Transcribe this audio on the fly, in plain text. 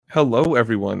Hello,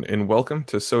 everyone, and welcome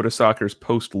to Soda Soccer's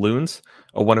Post Loons,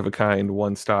 a one-of-a-kind,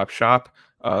 one-stop shop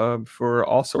for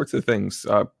all sorts of things: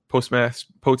 post-match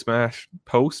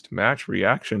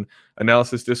reaction,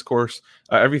 analysis, discourse,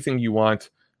 everything you want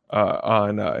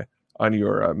on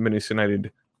your Minnesota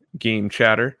United game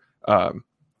chatter. I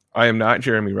am not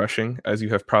Jeremy Rushing, as you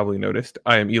have probably noticed.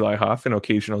 I am Eli Hoff, an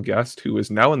occasional guest who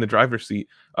is now in the driver's seat,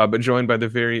 but joined by the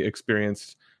very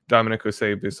experienced Dominic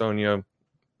Jose Bisogno.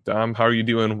 Dom, how are you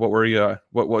doing? What were you?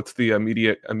 What's the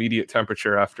immediate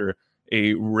temperature after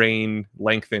a rain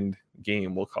lengthened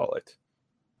game? We'll call it.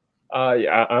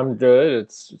 Yeah, I'm good.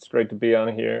 It's great to be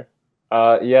on here.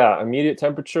 Yeah, immediate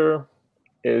temperature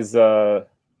is I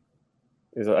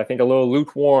think a little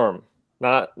lukewarm.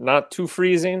 Not too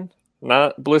freezing,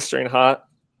 not blistering hot,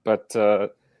 but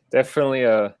definitely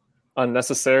a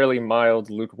unnecessarily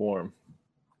mild lukewarm.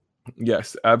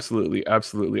 Yes, absolutely.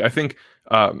 I think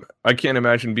I can't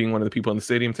imagine being one of the people in the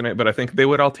stadium tonight, but I think they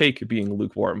would all take being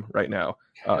lukewarm right now.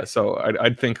 So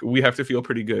I'd think we have to feel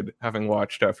pretty good having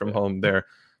watched from home there.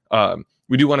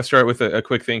 We do want to start with a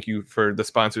quick thank you for the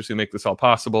sponsors who make this all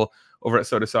possible over at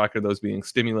Soda Soccer, those being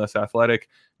Stimulus Athletic,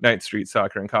 9th Street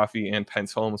Soccer and Coffee, and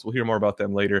Pence Homes. We'll hear more about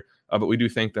them later, but we do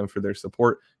thank them for their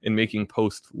support in making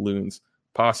Post Loons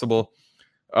possible.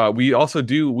 We want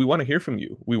to hear from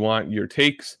you. We want your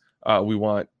takes. We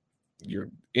want your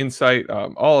insight,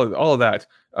 all of that.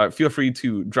 Feel free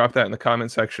to drop that in the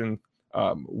comment section.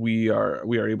 We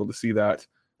are able to see that,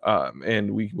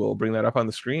 and we will bring that up on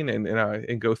the screen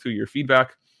and go through your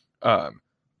feedback.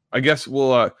 I guess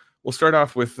we'll start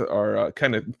off with our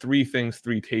kind of three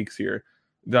takes here.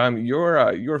 Dom,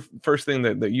 your first thing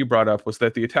that you brought up was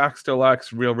that the attack still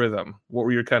lacks real rhythm. What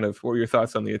were your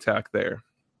thoughts on the attack there?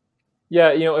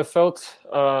 Yeah, it felt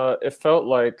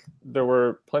like there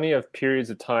were plenty of periods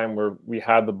of time where we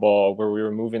had the ball, where we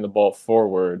were moving the ball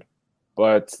forward,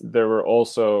 but there were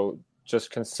also just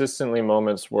consistently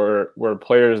moments where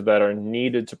players that are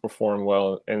needed to perform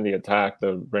well in the attack,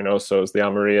 the Reynosos, the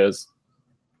Amarias,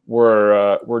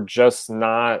 were just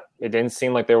not. It didn't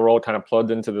seem like they were all kind of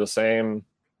plugged into the same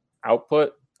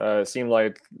output. It seemed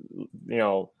like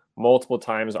multiple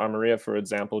times Amaria, for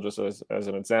example, just as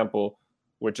an example,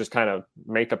 would just kind of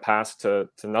make a pass to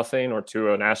nothing or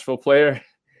to a Nashville player.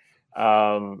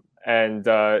 And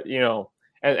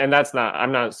that's not,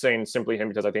 I'm not saying simply him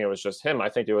because I think it was just him. I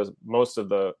think it was most of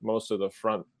the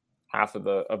front half of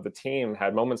the team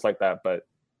had moments like that,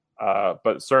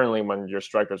 but certainly when your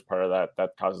striker is part of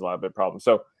that causes a lot of big problems.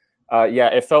 So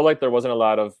it felt like there wasn't a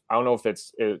lot of, I don't know if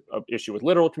it's an issue with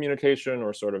literal communication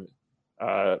or sort of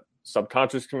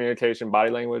subconscious communication,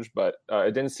 body language, but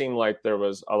it didn't seem like there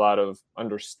was a lot of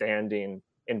understanding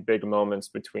in big moments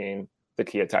between the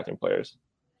key attacking players.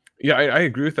 Yeah, I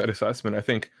agree with that assessment. I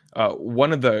think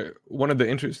one of the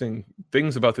interesting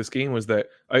things about this game was that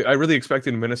I really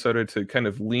expected Minnesota to kind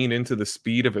of lean into the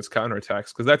speed of its counterattacks,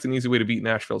 because that's an easy way to beat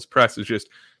Nashville's press, is just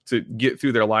to get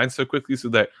through their lines so quickly so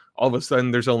that all of a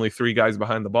sudden there's only three guys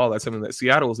behind the ball. That's something that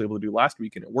Seattle was able to do last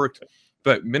week, and it worked.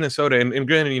 But Minnesota, and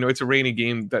granted, it's a rainy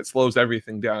game that slows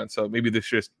everything down, so maybe this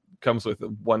just comes with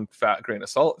one fat grain of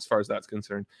salt as far as that's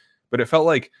concerned. But it felt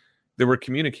like there were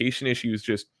communication issues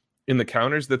just in the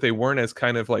counters, that they weren't as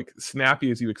kind of like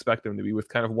snappy as you expect them to be with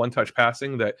kind of one-touch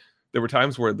passing, that there were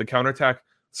times where the counterattack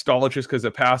stalled just because the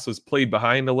pass was played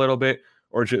behind a little bit,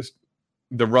 or just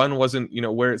the run wasn't,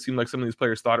 where it seemed like some of these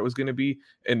players thought it was going to be.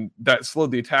 And that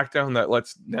slowed the attack down. That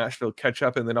lets Nashville catch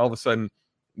up. And then all of a sudden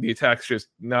the attack's just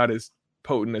not as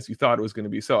potent as you thought it was going to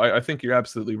be. So I think you're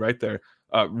absolutely right there.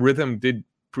 Rhythm did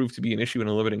prove to be an issue and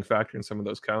a limiting factor in some of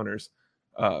those counters.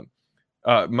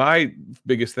 My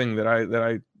biggest thing that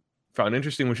I found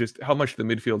interesting was just how much the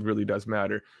midfield really does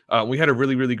matter. We had a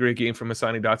really, really great game from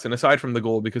Hassani Dotson, aside from the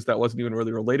goal, because that wasn't even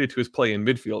really related to his play in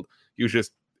midfield. He was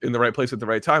just in the right place at the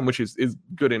right time, which is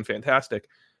good and fantastic.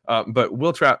 But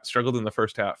Will Trapp struggled in the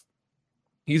first half.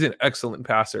 He's an excellent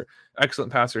passer.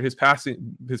 His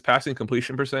passing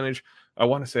completion percentage, I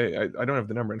want to say, I don't have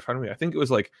the number in front of me. I think it was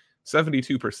like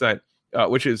 72%,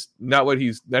 which is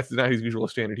that's not his usual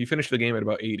standard. He finished the game at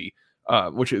about 80,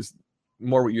 which is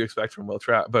more what you expect from Will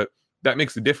Trapp, but that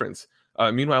makes a difference.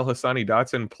 Meanwhile, Hassani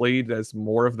Dotson played as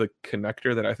more of the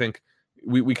connector that I think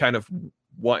we kind of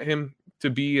want him to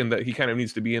be, and that he kind of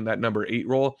needs to be in that number 8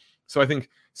 role. So I think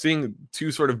seeing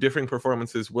two sort of differing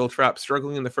performances, Will Trapp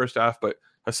struggling in the first half, but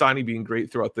Hassani being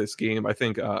great throughout this game, I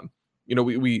think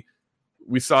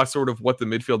we saw sort of what the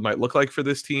midfield might look like for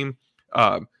this team.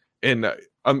 And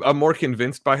I'm more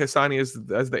convinced by Hassani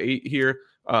as the 8 here.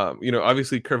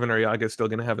 Obviously Kervin Arriaga is still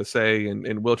going to have a say,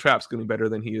 and Will Trapp's going to be better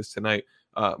than he is tonight.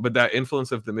 But that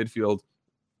influence of the midfield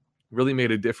really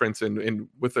made a difference. And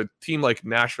with a team like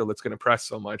Nashville that's going to press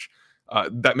so much,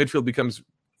 that midfield becomes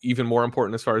even more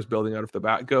important as far as building out of the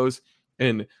bat goes.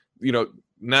 And,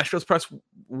 Nashville's press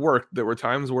worked. There were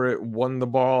times where it won the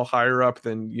ball higher up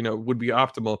than, would be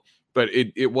optimal, but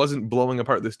it wasn't blowing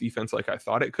apart this defense like I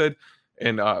thought it could.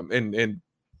 And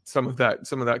some of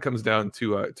that comes down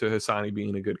to Hassani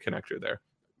being a good connector there.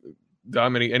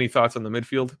 Dom, any thoughts on the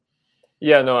midfield?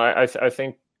 Yeah, no, I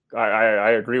think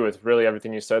I agree with really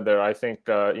everything you said there. I think,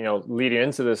 leading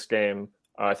into this game,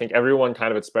 I think everyone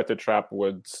kind of expected Trapp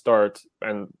would start.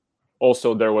 And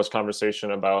also there was conversation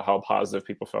about how positive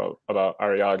people felt about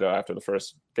Arriaga after the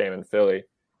first game in Philly.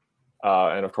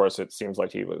 And of course, it seems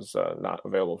like he was not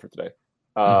available for today.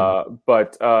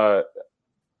 But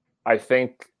I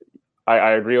think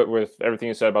I agree with everything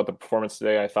you said about the performance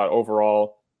today. I thought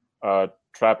overall,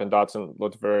 Trapp and Dotson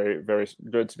looked very, very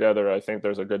good together. I think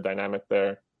there's a good dynamic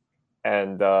there,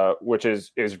 and which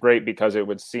is great because it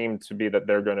would seem to be that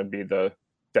they're going to be the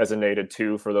designated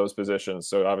two for those positions.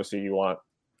 So obviously you want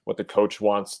what the coach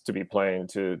wants to be playing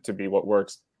to be what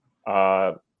works.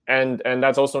 And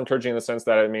that's also encouraging in the sense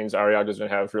that it means Arriaga is going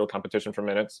to have real competition for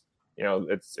minutes.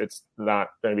 It's not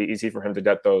going to be easy for him to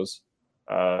get those.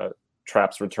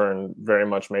 Trapp's return very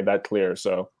much made that clear.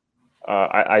 So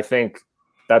I think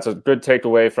that's a good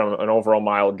takeaway from an overall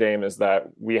mild game, is that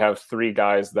we have three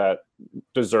guys that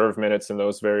deserve minutes in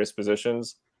those various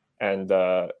positions. And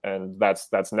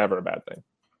that's never a bad thing.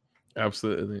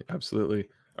 Absolutely.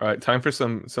 All right, time for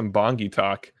some Bongi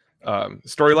talk.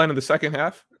 Storyline of the second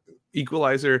half,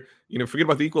 equalizer. Forget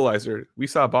about the equalizer. We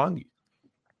saw Bongi.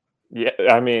 Yeah,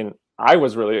 I mean, I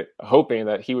was really hoping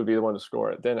that he would be the one to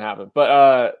score. It didn't happen,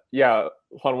 but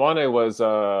Juanwane was.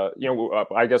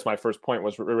 I guess my first point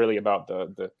was really about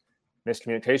the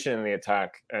miscommunication in the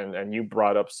attack, and you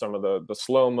brought up some of the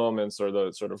slow moments or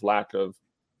the sort of lack of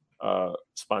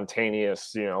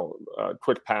spontaneous,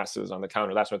 quick passes on the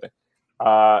counter, that sort of thing.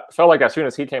 Felt like as soon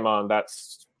as he came on,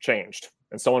 that's changed,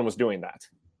 and someone was doing that,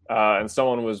 and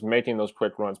someone was making those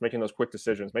quick runs, making those quick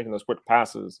decisions, making those quick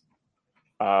passes,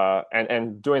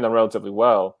 and doing them relatively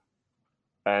well,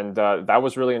 and that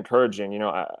was really encouraging.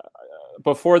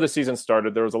 Before the season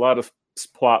started, there was a lot of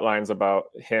plot lines about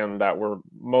him that were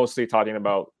mostly talking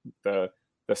about the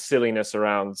silliness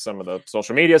around some of the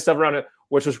social media stuff around it,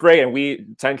 which was great, and we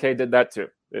 10K did that too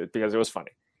because it was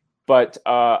funny. But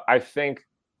I think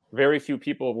very few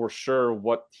people were sure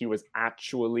what he was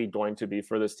actually going to be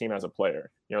for this team as a player.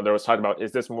 There was talk about,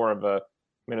 is this more of a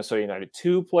Minnesota United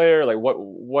 2 player? Like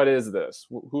what is this?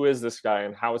 Who is this guy,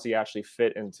 and how does he actually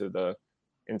fit into the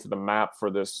map for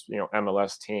this,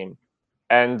 MLS team?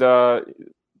 And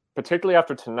particularly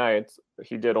after tonight,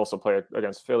 he did also play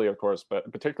against Philly, of course, but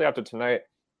particularly after tonight,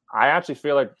 I actually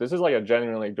feel like this is like a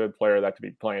genuinely good player that could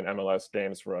be playing MLS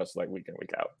games for us like week in,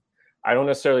 week out. I don't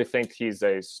necessarily think he's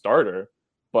a starter,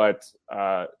 but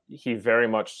he very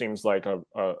much seems like a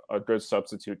good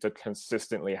substitute to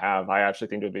consistently have. I actually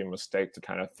think it would be a mistake to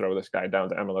kind of throw this guy down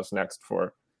to MLS Next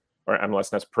or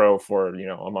MLS Next Pro for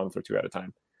a month or two at a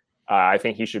time. I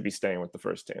think he should be staying with the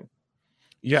first team.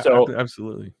 Yeah, so,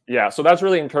 absolutely. Yeah, so that's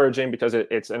really encouraging because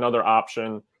it's another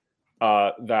option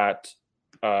first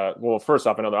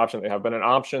off, another option they have, but an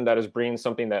option that is bringing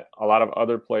something that a lot of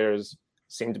other players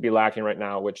seem to be lacking right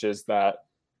now, which is that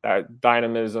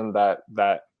dynamism, that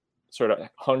sort of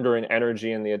hunger and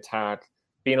energy in the attack,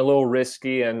 being a little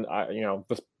risky. And a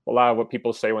lot of what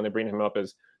people say when they bring him up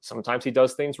is sometimes he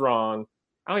does things wrong.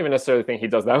 I don't even necessarily think he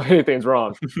does that many things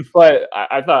wrong, but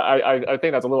I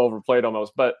think that's a little overplayed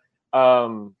almost. But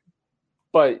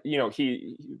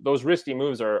those risky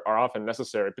moves are often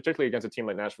necessary, particularly against a team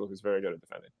like Nashville, who's very good at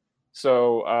defending.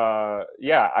 So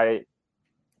I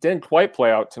didn't quite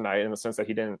play out tonight in the sense that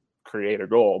he didn't create a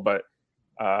goal, but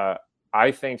I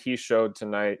think he showed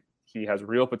tonight he has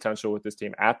real potential with this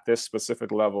team at this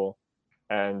specific level.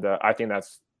 And I think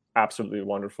that's absolutely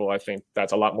wonderful. I think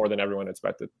that's a lot more than everyone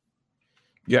expected.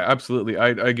 Yeah, absolutely.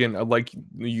 I like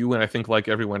you, and I think like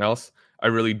everyone else, I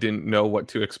really didn't know what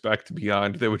to expect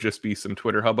beyond there would just be some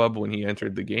Twitter hubbub when he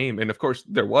entered the game. And of course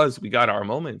we got our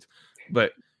moment,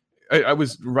 but I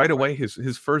was right away,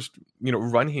 his first,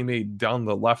 run he made down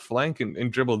the left flank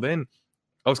and dribbled in.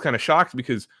 I was kind of shocked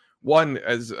because one,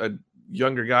 as a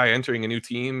younger guy entering a new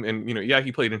team, and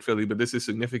he played in Philly, but this is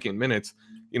significant minutes.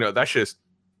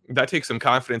 That takes some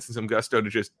confidence and some gusto to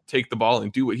just take the ball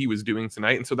and do what he was doing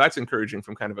tonight. And so that's encouraging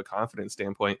from kind of a confidence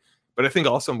standpoint. But I think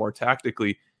also more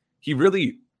tactically, he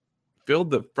really filled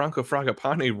the Franco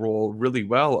Fragapane role really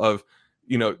well of,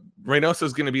 Reynoso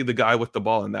is going to be the guy with the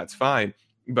ball, and that's fine.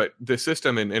 But the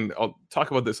system, and I'll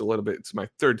talk about this a little bit, it's my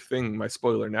third thing, my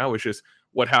spoiler now, is just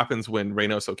what happens when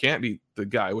Reynoso can't be the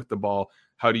guy with the ball?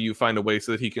 How do you find a way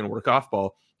so that he can work off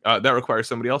ball? That requires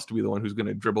somebody else to be the one who's going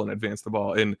to dribble and advance the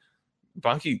ball. And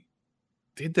Bonke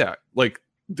did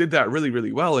that really,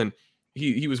 really well. And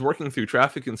he was working through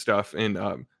traffic and stuff. And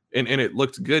it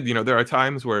looked good. There are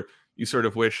times where you sort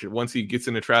of wish once he gets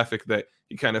into traffic that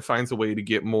he kind of finds a way to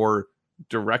get more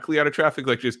directly out of traffic,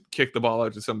 like just kick the ball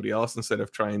out to somebody else instead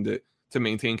of trying to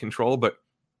maintain control. But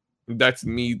that's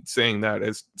me saying that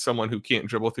as someone who can't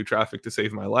dribble through traffic to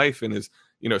save my life and is,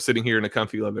 sitting here in a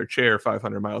comfy leather chair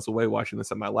 500 miles away watching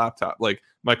this on my laptop. Like,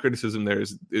 my criticism there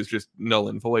is just null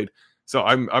and void. So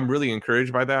I'm really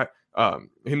encouraged by that.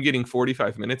 Him getting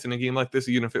 45 minutes in a game like this,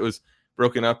 even if it was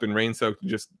broken up and rain soaked,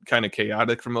 just kind of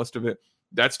chaotic for most of it,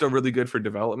 that's still really good for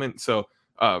development. So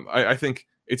I think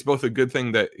it's both a good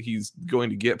thing that he's going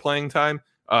to get playing time.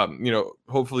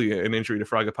 Hopefully an injury to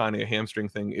Fragapane, a hamstring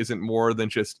thing, isn't more than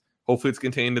just, hopefully it's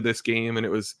contained to this game and it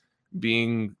was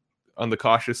being on the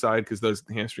cautious side, because those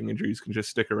hamstring injuries can just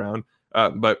stick around.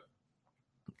 But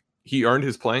he earned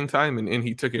his playing time and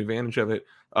he took advantage of it.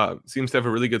 Seems to have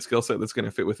a really good skill set that's going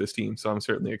to fit with his team. So I'm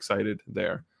certainly excited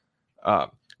there.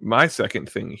 My second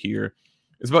thing here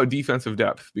is about defensive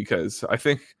depth, because I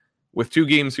think with 2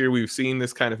 games here, we've seen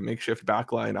this kind of makeshift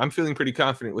backline. I'm feeling pretty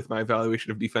confident with my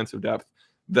evaluation of defensive depth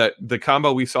that the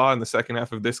combo we saw in the second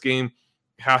half of this game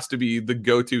has to be the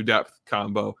go-to depth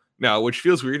combo now, which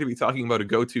feels weird to be talking about a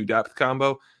go-to depth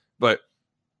combo, but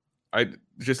I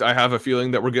have a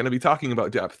feeling that we're going to be talking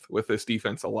about depth with this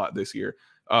defense a lot this year.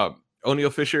 O'Neal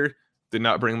Fisher did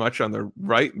not bring much on the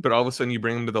right, but all of a sudden you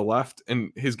bring him to the left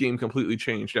and his game completely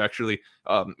changed. Actually,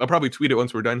 I'll probably tweet it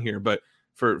once we're done here, but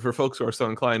for folks who are so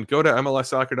inclined, go to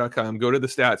MLSsoccer.com, go to the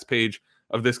stats page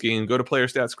of this game, go to player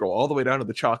stats, scroll all the way down to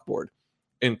the chalkboard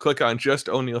and click on just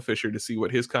O'Neal Fisher to see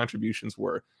what his contributions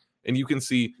were. And you can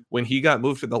see when he got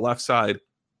moved to the left side,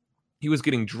 he was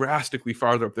getting drastically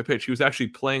farther up the pitch. He was actually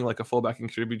playing like a fullback and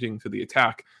contributing to the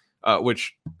attack,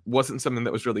 which wasn't something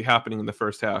that was really happening in the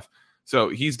first half. So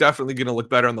he's definitely going to look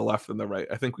better on the left than the right.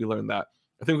 I think we learned that.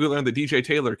 I think we learned that DJ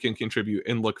Taylor can contribute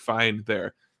and look fine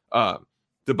there.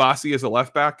 Dibassy as a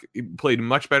left back, he played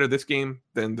much better this game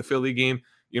than the Philly game.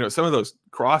 Some of those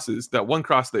crosses, that one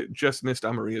cross that just missed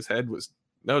Amaria's head was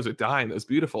a dime. That was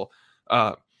beautiful.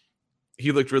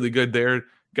 He looked really good there,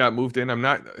 got moved in.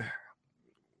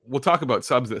 We'll talk about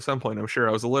subs at some point, I'm sure.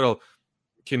 I was a little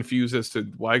confused as to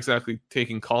why exactly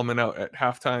taking Coleman out at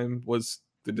halftime was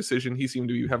the decision. He seemed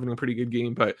to be having a pretty good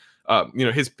game, but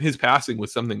his passing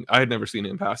was something I had never seen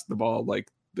him pass the ball like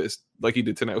this, like he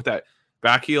did tonight with that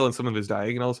back heel and some of his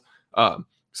diagonals.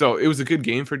 So it was a good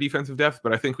game for defensive depth,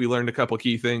 but I think we learned a couple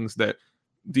key things: that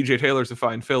DJ Taylor's a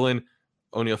fine fill-in,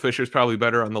 O'Neal Fisher's probably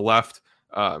better on the left,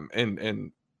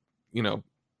 and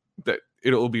that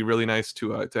it'll be really nice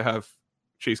to have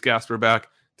Chase Gasper back,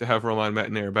 to have Roman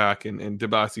Metnair back, and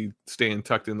Dibassy staying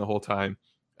tucked in the whole time.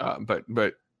 But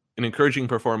an encouraging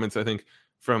performance, I think,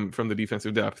 from the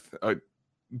defensive depth.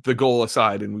 The goal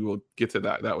aside, and we will get to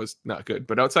that was not good.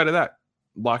 But outside of that,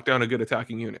 lock down a good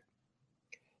attacking unit.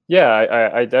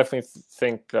 Yeah, I definitely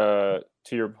think, to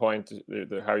your point,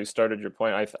 how you started your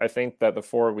point, I think that the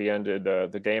 4 we ended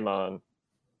the game on,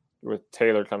 with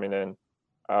Taylor coming in,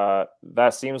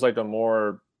 that seems like a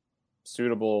more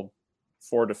suitable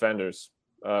 4 defenders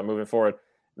moving forward.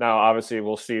 Now, obviously,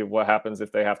 we'll see what happens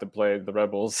if they have to play the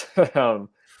Rebels,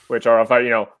 which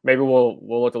are, maybe we'll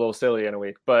look a little silly in a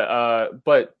week. But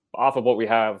off of what we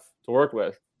have to work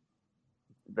with,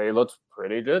 they looked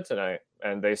pretty good tonight,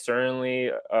 and they certainly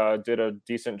did a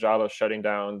decent job of shutting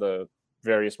down the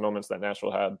various moments that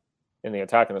Nashville had in the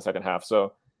attack in the second half.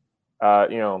 So,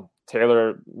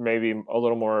 Taylor maybe a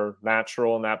little more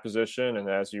natural in that position, and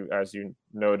as you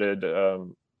noted,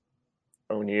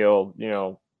 O'Neal,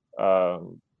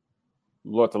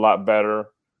 looked a lot better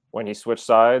when he switched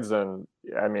sides. And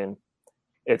I mean,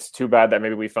 it's too bad that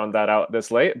maybe we found that out this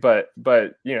late, but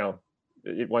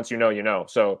once you know.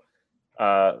 So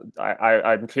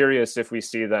I'm curious if we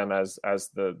see them as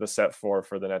the set for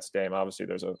the next game. Obviously,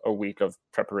 there's a week of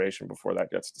preparation before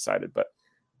that gets decided, but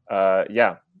I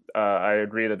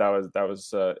agree that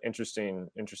was interesting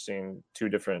 2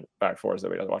 different back fours that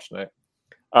we got to watch tonight.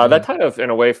 That kind of, in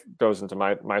a way, goes into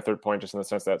my third point, just in the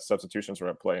sense that substitutions were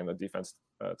at play in the defense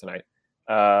tonight.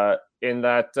 In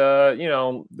that,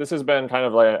 this has been kind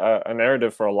of like a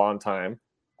narrative for a long time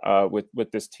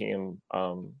with this team,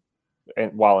 and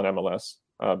while in MLS,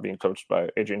 being coached by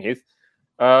Adrian Heath,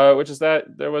 which is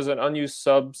that there was an unused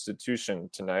substitution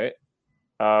tonight,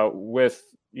 with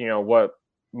what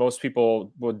most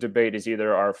people would debate is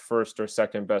either our first or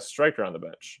second best striker on the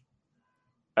bench.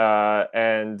 That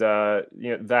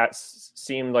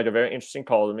seemed like a very interesting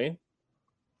call to me.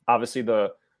 Obviously,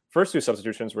 the first 2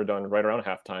 substitutions were done right around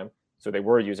halftime, so they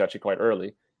were used actually quite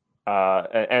early,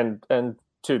 and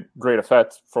to great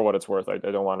effect for what it's worth. I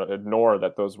don't want to ignore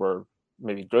that those were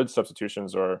maybe good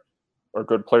substitutions or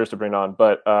good players to bring on,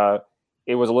 but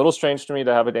it was a little strange to me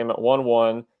to have a game at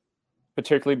 1-1,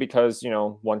 particularly because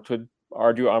one could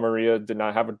argue Amarilla did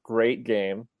not have a great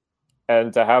game,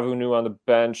 and to have Hunou on the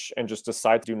bench and just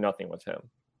decide to do nothing with him.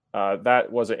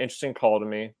 That was an interesting call to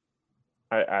me.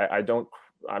 I don't.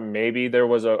 Maybe there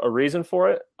was a reason for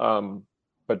it,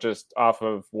 but just off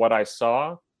of what I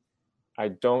saw, I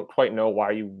don't quite know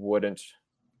why you wouldn't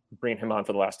bring him on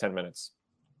for the last 10 minutes.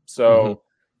 So,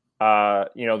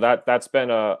 that's been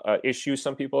a issue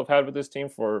some people have had with this team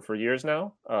for years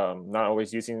now. Not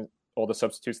always using all the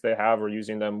substitutes they have or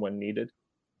using them when needed.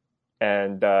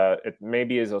 And it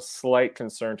maybe is a slight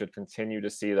concern to continue to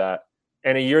see that.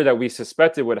 And a year that we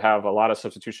suspected would have a lot of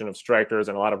substitution of strikers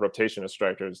and a lot of rotation of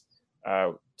strikers,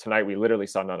 tonight we literally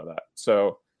saw none of that.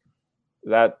 So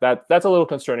that's a little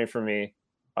concerning for me.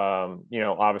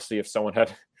 Obviously, if someone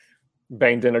had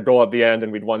banged in a goal at the end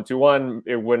and we'd won 2-1,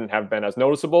 it wouldn't have been as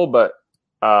noticeable. But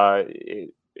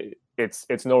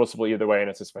it's noticeable either way, and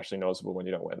it's especially noticeable when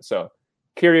you don't win. So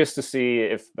curious to see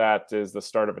if that is the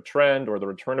start of a trend or the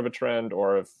return of a trend,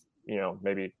 or if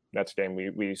maybe next game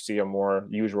we see a more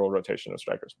usual rotation of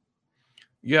strikers.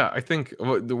 Yeah, I think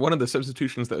one of the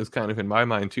substitutions that was kind of in my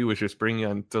mind too was just bringing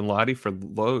on Danladi for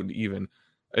load. Even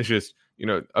it's just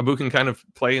Abu can kind of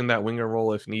play in that winger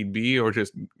role if need be, or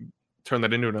just turn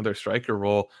that into another striker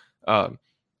role. Who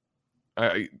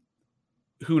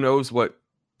knows what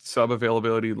sub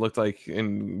availability looked like,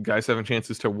 and guys having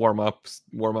chances to warm up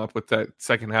with that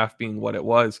second half being what it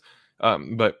was.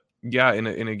 But yeah, in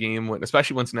a game when,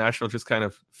 especially once National just kind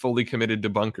of fully committed to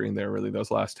bunkering there, really those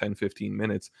last 10-15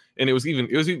 minutes, and it was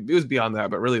beyond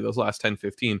that, but really those last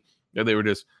 10-15, they were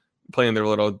just playing their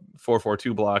little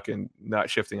 4-4-2 block and not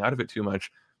shifting out of it too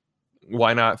much.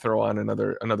 Why not throw on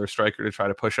another striker to try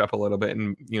to push up a little bit?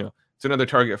 And it's another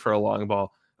target for a long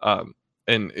ball.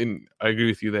 And I agree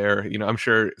with you there. I'm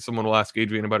sure someone will ask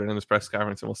Adrian about it in his press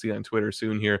conference, and we'll see on Twitter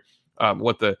soon here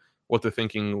what the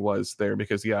thinking was there,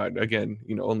 because again,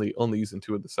 only using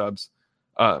 2 of the subs.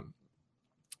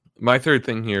 My third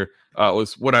thing here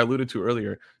was what I alluded to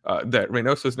earlier, that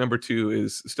Reynoso's number 2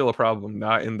 is still a problem,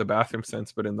 not in the bathroom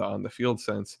sense, but in the on the field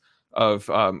sense of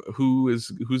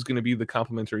who's going to be the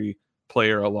complementary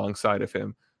player alongside of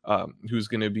him, who's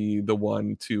going to be the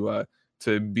one to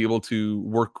be able to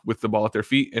work with the ball at their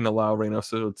feet and allow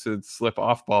Reynoso to slip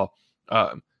off ball.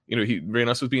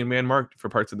 Reynoso was being man marked for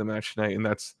parts of the match tonight, and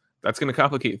that's going to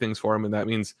complicate things for him, and that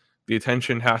means the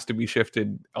attention has to be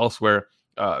shifted elsewhere.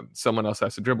 Someone else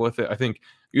has to dribble with it. I think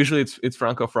usually it's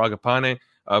Franco Fragapane,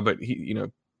 but he,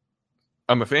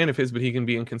 I'm a fan of his, but he can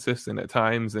be inconsistent at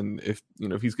times, and if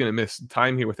he's going to miss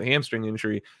time here with a hamstring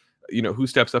injury, who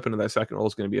steps up into that second role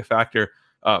is going to be a factor.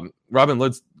 Robin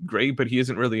Lod's great, but he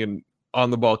isn't really an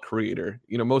on-the-ball creator.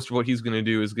 Most of what he's going to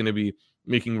do is going to be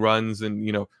making runs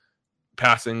and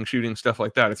passing, shooting, stuff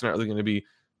like that. It's not really going to be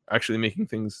actually making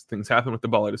things happen with the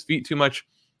ball at his feet too much.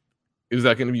 Is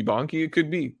that going to be Bonke? It could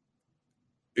be.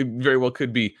 It very well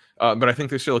could be. But I think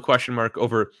there's still a question mark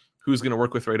over who's going to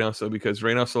work with Reynoso, because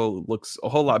Reynoso looks a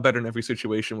whole lot better in every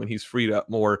situation when he's freed up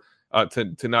more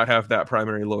to not have that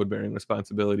primary load-bearing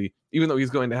responsibility, even though he's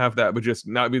going to have that, but just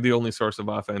not be the only source of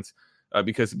offense,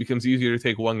 because it becomes easier to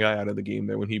take one guy out of the game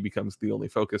there when he becomes the only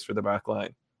focus for the back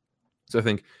line. So I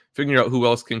think figuring out who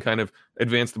else can kind of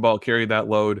advance the ball, carry that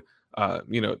load,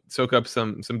 soak up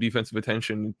some defensive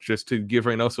attention, just to give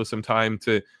Reynoso some time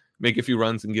to make a few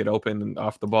runs and get open and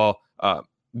off the ball.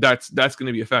 That's going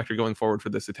to be a factor going forward for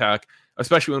this attack,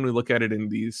 especially when we look at it in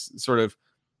these sort of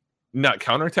not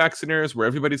counterattack scenarios where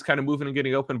everybody's kind of moving and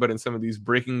getting open, but in some of these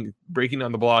breaking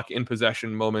on the block in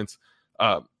possession moments,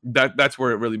 that's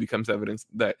where it really becomes evidence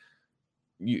that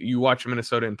you watch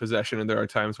Minnesota in possession, and there are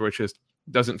times where it just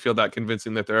doesn't feel that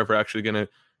convincing that they're ever actually going to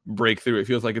break through. It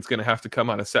feels like it's going to have to come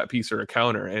on a set piece or a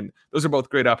counter, and those are both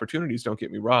great opportunities, don't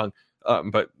get me wrong,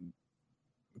 but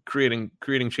creating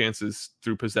chances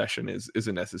through possession is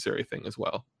a necessary thing as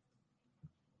well.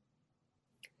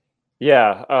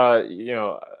 Yeah,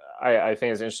 I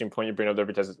think it's an interesting point you bring up there,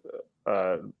 because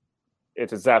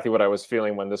it's exactly what I was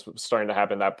feeling when this was starting to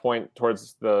happen. That point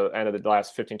towards the end of the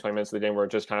last 15-20 minutes of the game, where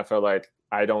it just kind of felt like,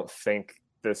 I don't think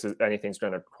anything's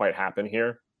going to quite happen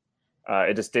here.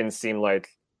 It just didn't seem like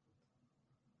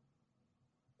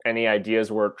any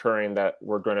ideas were occurring that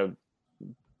were going to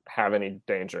have any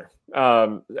danger,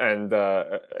 and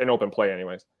an open play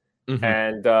anyways. Mm-hmm.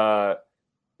 And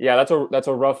that's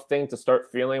a rough thing to start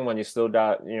feeling when you still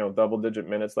got double-digit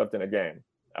minutes left in a game,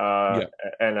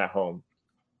 and at home.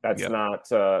 That's not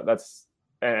that's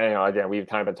and again, we've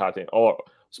kind of been talking.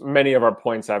 Many of our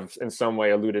points have in some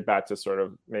way alluded back to sort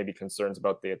of maybe concerns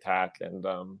about the attack, and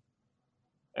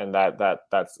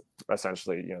that's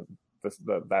essentially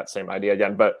that same idea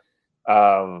again. But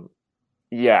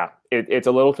it's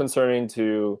a little concerning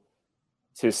to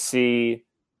see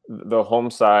the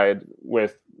home side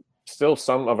with still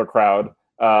some of a crowd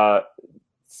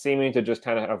seeming to just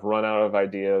kind of have run out of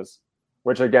ideas,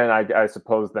 which again I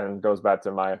suppose then goes back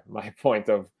to my point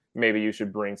of maybe you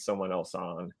should bring someone else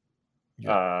on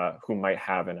who might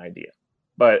have an idea.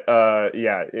 But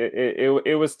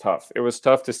it was tough. It was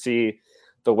tough to see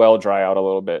the well dry out a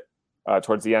little bit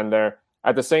towards the end there.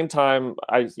 At the same time,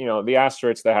 the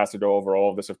asterisk that has to go over all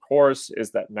of this, of course,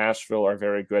 is that Nashville are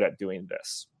very good at doing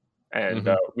this. And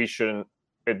we shouldn't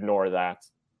ignore that.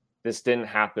 This didn't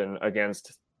happen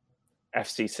against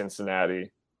FC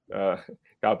Cincinnati.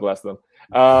 God bless them.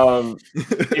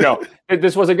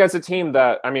 This was against a team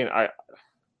that,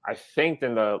 I think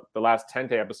in the last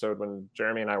 10-day episode when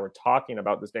Jeremy and I were talking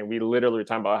about this game, we literally were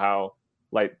talking about how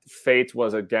like fate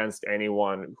was against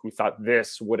anyone who thought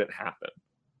this wouldn't happen.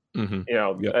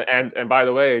 And by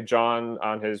the way, John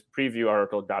on his preview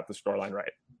article got the scoreline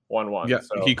right, 1-1. Yeah,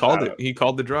 so, he called it. He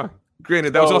called the draw.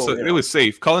 Granted, that was it was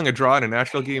safe. Calling a draw in a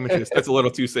Nashville game that's a little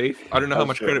too safe. I don't know how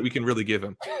much credit we can really give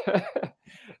him.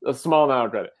 A small amount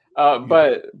of credit.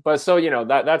 But so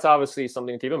that's obviously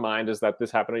something to keep in mind, is that this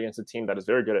happened against a team that is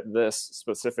very good at this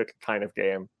specific kind of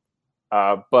game.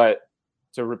 But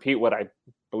to repeat what I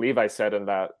believe I said in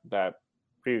that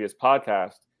previous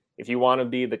podcast, if you want to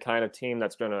be the kind of team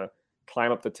that's going to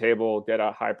climb up the table, get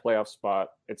a high playoff spot,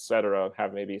 etc.,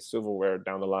 have maybe silverware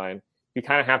down the line, you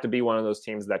kind of have to be one of those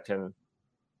teams that can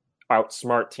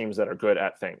outsmart teams that are good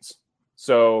at things.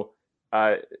 So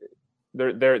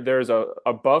there's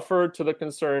a buffer to the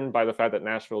concern by the fact that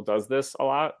Nashville does this a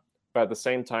lot, but at the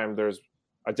same time, there's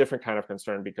a different kind of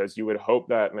concern because you would hope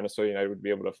that Minnesota United would be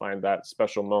able to find that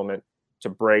special moment to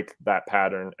break that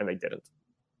pattern, and they didn't.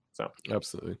 So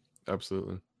absolutely.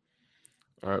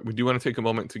 All right, we do want to take a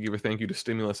moment to give a thank you to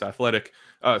Stimulus Athletic.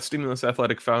 Stimulus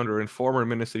Athletic founder and former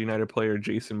Minnesota United player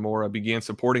Jason Mora began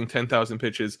supporting 10,000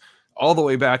 Pitches all the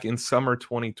way back in summer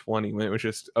 2020 when it was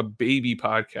just a baby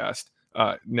podcast,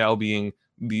 now being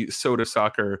the Soda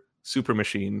Soccer Super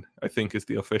Machine, I think is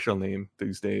the official name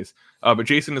these days. But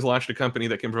Jason has launched a company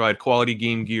that can provide quality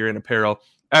game gear and apparel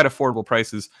at affordable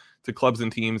prices to clubs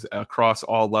and teams across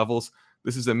all levels.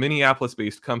 This is a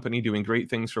Minneapolis-based company doing great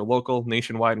things for local,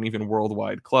 nationwide, and even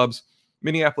worldwide clubs.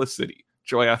 Minneapolis City,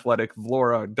 Joy Athletic,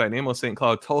 Vlora, Dynamo St.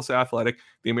 Cloud, Tulsa Athletic,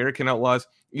 the American Outlaws,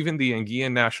 even the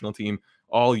Anguillan national team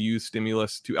all use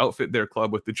Stimulus to outfit their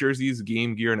club with the jerseys,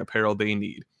 game gear, and apparel they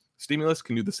need. Stimulus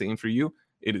can do the same for you.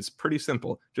 It is pretty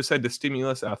simple. Just head to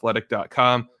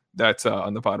stimulusathletic.com. That's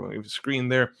on the bottom of the screen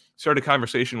there. Start a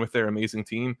conversation with their amazing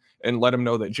team and let them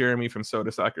know that Jeremy from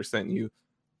Soda Soccer sent you.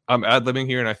 I'm ad-libbing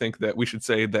here, and I think that we should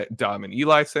say that Dom and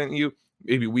Eli sent you.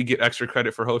 Maybe we get extra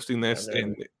credit for hosting this,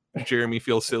 and Jeremy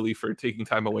feels silly for taking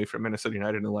time away from Minnesota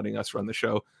United and letting us run the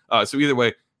show. So either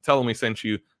way, tell them we sent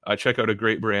you. Check out a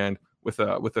great brand with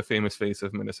a famous face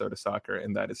of Minnesota soccer,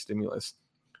 and that is Stimulus.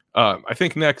 I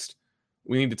think next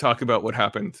we need to talk about what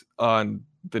happened on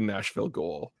the Nashville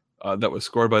goal that was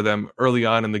scored by them early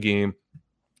on in the game.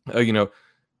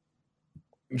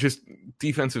 Just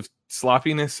defensive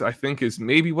sloppiness, I think, is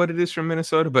maybe what it is from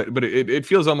Minnesota, but it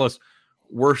feels almost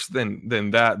worse than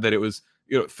that it was,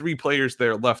 three players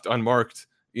there left unmarked.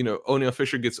 O'Neal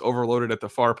Fisher gets overloaded at the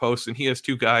far post, and he has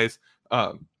two guys.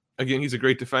 Again, he's a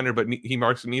great defender, but he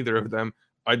marks neither of them.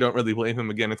 I don't really blame him.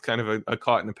 Again, it's kind of a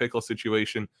caught in a pickle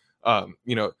situation.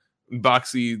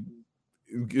 Boxy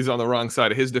is on the wrong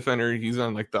side of his defender. He's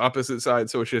on like the opposite side.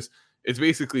 So it's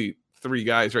basically three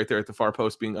guys right there at the far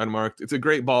post being unmarked. It's a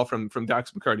great ball from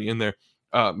Dax McCarty in there,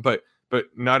 but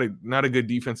not a good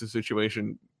defensive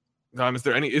situation. Tom, is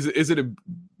it a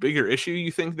bigger issue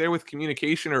you think there with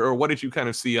communication, or what did you kind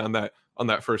of see on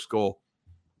that first goal?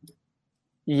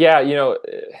 Yeah,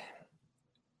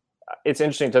 it's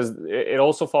interesting because it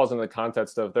also falls in the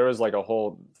context of there was like a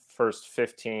whole first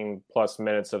 15 plus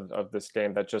minutes of this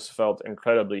game that just felt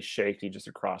incredibly shaky just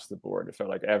across the board. It felt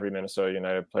like every Minnesota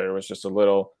United player was just a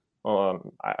little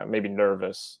maybe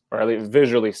nervous, or at least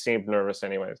visually seemed nervous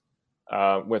anyways,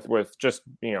 with just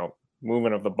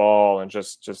movement of the ball and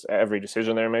just every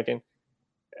decision they're making,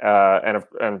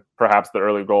 and perhaps the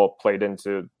early goal played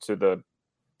into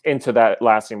that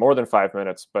lasting more than 5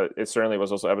 minutes, but it certainly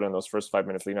was also evident in those first 5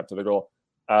 minutes leading up to the goal.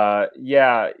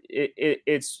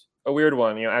 It's a weird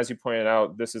one, as you pointed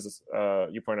out. This is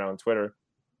you pointed out on Twitter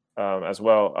as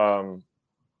well.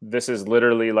 This is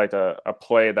literally like a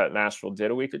play that Nashville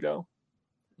did a week ago.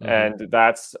 And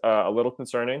that's a little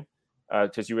concerning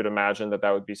because you would imagine that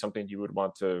would be something you would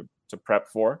want to prep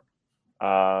for.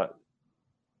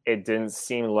 It didn't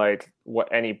seem like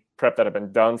any prep that had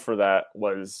been done for that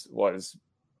was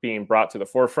being brought to the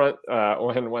forefront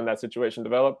when that situation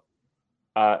developed.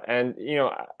 And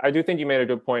I do think you made a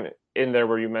good point in there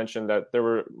where you mentioned that there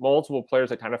were multiple players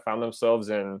that kind of found themselves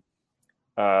in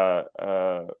a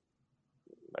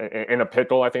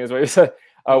pickle, I think is what you said,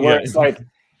 where it's like,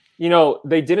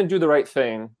 they didn't do the right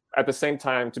thing. At the same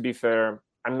time, to be fair,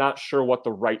 I'm not sure what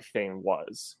the right thing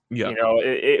was. Yeah.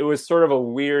 It was sort of a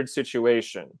weird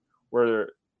situation where,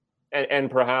 and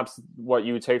perhaps what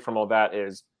you take from all that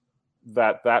is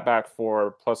that back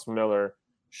four plus Miller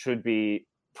should be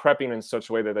prepping in such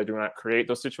a way that they do not create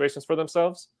those situations for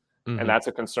themselves. And that's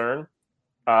a concern.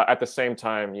 At the same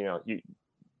time,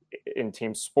 in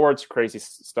team sports, crazy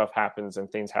stuff happens and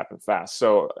things happen fast.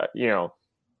 So,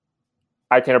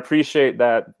 I can appreciate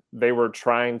that they were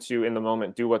trying to, in the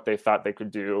moment, do what they thought they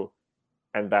could do,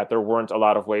 and that there weren't a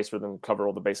lot of ways for them to cover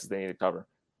all the bases they needed to cover.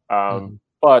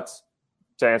 But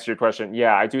to answer your question,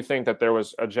 yeah, I do think that there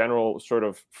was a general sort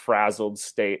of frazzled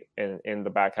state in the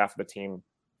back half of the team,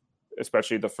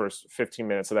 especially the first 15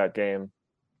 minutes of that game.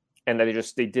 And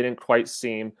that they didn't quite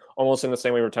seem, almost in the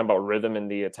same way we were talking about rhythm in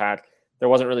the attack, there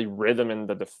wasn't really rhythm in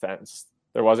the defense.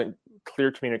 There wasn't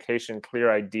clear communication,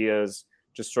 clear ideas,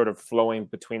 just sort of flowing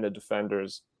between the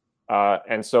defenders.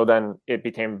 And so then it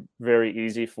became very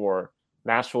easy for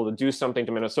Nashville to do something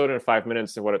to Minnesota in 5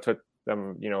 minutes and what it took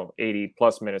them, 80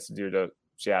 plus minutes to do to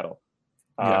Seattle,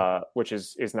 which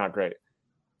is not great.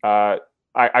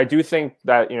 I do think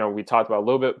that, we talked about a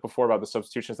little bit before about the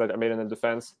substitutions that I made in the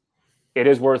defense. It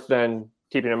is worth then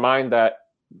keeping in mind that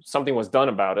something was done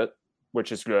about it,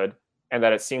 which is good, and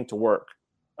that it seemed to work.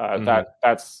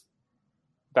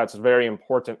 That's very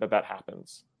important that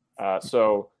happens.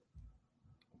 So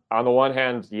on the one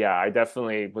hand, yeah, I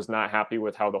definitely was not happy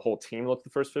with how the whole team looked the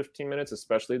first 15 minutes,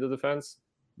 especially the defense.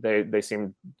 They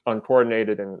seemed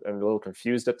uncoordinated and a little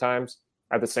confused at times.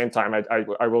 At the same time,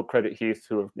 I will credit Heath,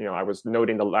 who, I was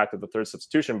noting the lack of the third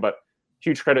substitution, but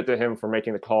huge credit to him for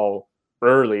making the call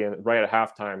early and right at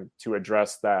halftime to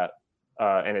address that.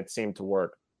 And it seemed to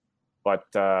work. But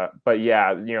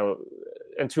yeah,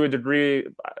 and to a degree,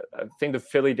 I think the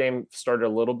Philly game started a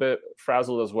little bit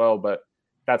frazzled as well, but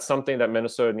that's something that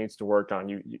Minnesota needs to work on.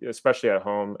 You especially at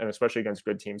home and especially against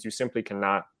good teams, you simply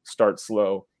cannot start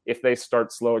slow. If they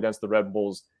start slow against the Red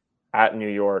Bulls at New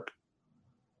York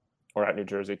or at New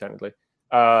Jersey, technically,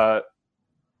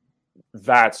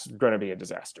 that's going to be a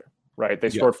disaster, right? They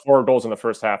scored 4 goals in the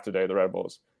first half today, the Red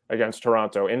Bulls, against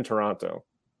Toronto, in Toronto.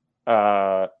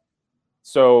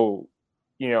 So,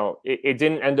 it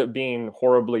didn't end up being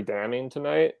horribly damning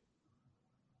tonight,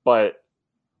 but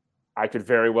I could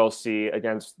very well see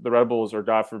against the Red Bulls or,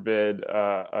 God forbid,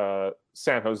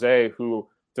 San Jose, who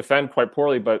defend quite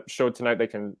poorly but showed tonight they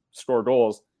can score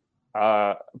goals.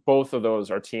 Both of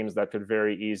those are teams that could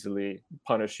very easily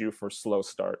punish you for slow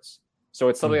starts. So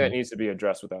it's something that needs to be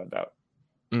addressed without a doubt.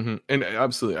 And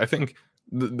absolutely. I think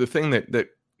the thing that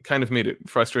kind of made it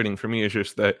frustrating for me is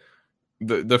just that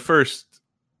the first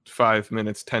 5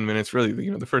 minutes, 10 minutes, really,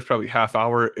 the first probably half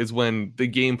hour is when the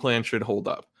game plan should hold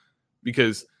up,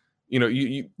 because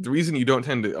the reason you don't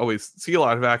tend to always see a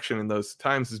lot of action in those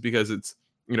times is because it's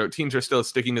teams are still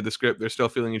sticking to the script, they're still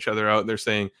feeling each other out, they're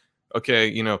saying,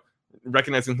 okay,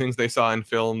 recognizing things they saw in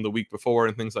film the week before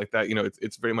and things like that.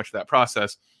 It's very much that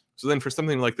process. So then for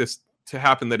something like this to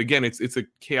happen, that again, it's a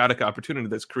chaotic opportunity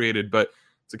that's created, but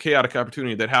it's a chaotic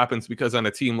opportunity that happens because on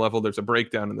a team level there's a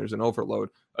breakdown and there's an overload.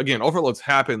 Again, overloads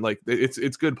happen. Like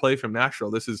it's good play from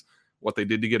Nashville. This is what they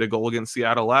did to get a goal against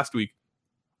Seattle last week.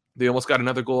 They almost got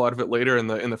another goal out of it later in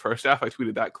the first half. I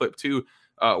tweeted that clip too,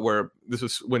 where this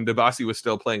was when Dibassy was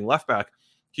still playing left back.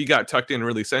 He got tucked in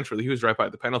really centrally. He was right by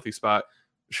the penalty spot.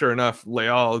 Sure enough,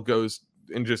 Leal goes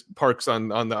and just parks on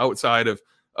the outside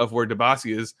of where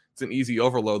Dibassy is. It's an easy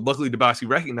overload. Luckily, Dibassy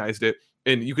recognized it,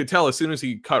 and you could tell as soon as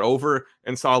he cut over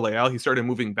and saw Leal, he started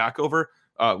moving back over,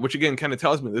 which again kind of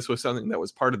tells me this was something that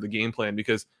was part of the game plan,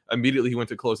 because immediately he went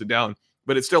to close it down.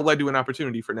 But it still led to an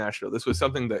opportunity for Nashville. This is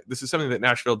something that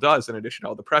Nashville does in addition to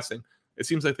all the pressing. It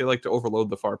seems like they like to overload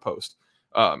the far post.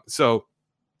 So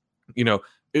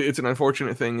it's an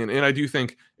unfortunate thing. And I do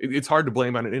think it's hard to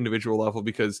blame on an individual level,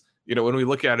 because, when we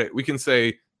look at it, we can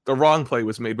say the wrong play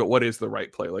was made, but what is the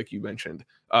right play? Like you mentioned,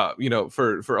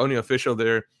 for O'Neill Fisher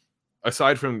there,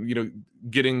 aside from,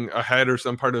 getting a head or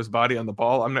some part of his body on the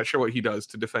ball, I'm not sure what he does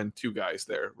to defend 2 guys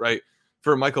there, right?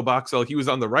 For Michael Boxall, he was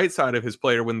on the right side of his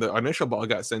player when the initial ball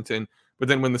got sent in, but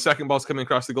then when the second ball's coming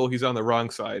across the goal, he's on the wrong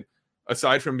side.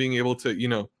 Aside from being able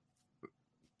to,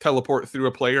 teleport through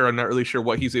a player. I'm not really sure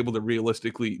what he's able to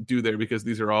realistically do there, because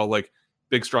these are all like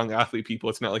big, strong athlete people.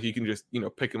 It's not like you can just,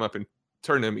 pick him up and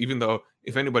turn him, even though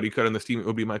if anybody could on this team, it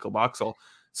would be Michael Boxall.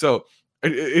 So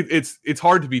it's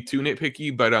hard to be too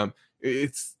nitpicky, but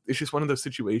it's just one of those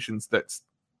situations that's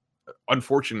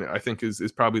unfortunate. I think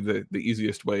is probably the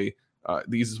easiest way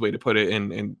to put it,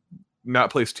 and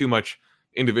not place too much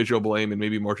individual blame and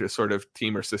maybe more just sort of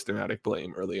team or systematic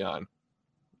blame early on.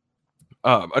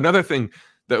 Another thing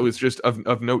that was just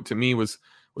of note to me was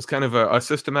kind of a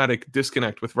systematic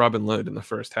disconnect with Robin Lod in the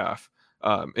first half.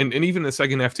 And even the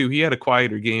second half too, he had a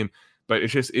quieter game, but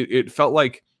it's just it felt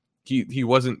like he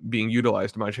wasn't being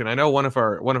utilized much. And I know one of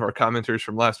our commenters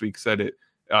from last week said it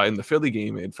in the Philly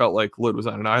game. It felt like Lod was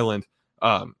on an island.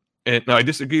 And I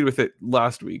disagreed with it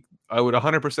last week. I would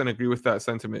 100% agree with that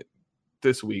sentiment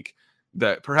this week,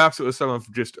 that perhaps it was some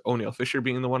of just O'Neal Fisher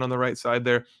being the one on the right side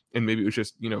there, and maybe it was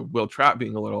just Will Trapp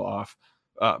being a little off.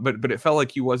 But it felt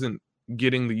like he wasn't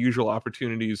getting the usual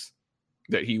opportunities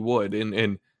that he would,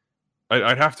 and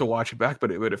I'd have to watch it back,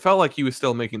 but it felt like he was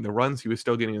still making the runs. He was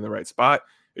still getting in the right spot.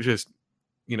 It's just,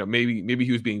 maybe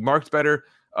he was being marked better.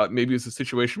 Maybe it's a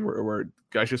situation where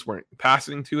guys just weren't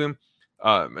passing to him.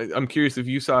 I'm curious if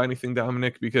you saw anything,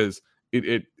 Dominic, because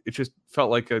it just felt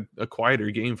like a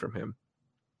quieter game from him.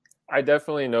 I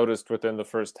definitely noticed within the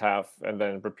first half, and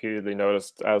then repeatedly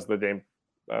noticed as the game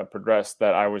progressed,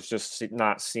 that I was just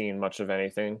not seeing much of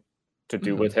anything to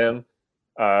do with him.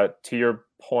 To your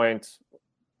point,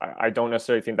 I don't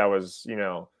necessarily think that was,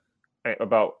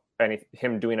 about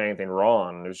him doing anything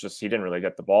wrong. It was just he didn't really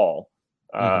get the ball.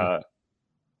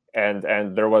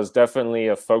 And there was definitely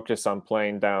a focus on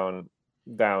playing down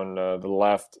the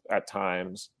left at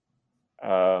times.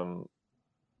 And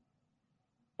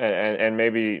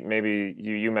maybe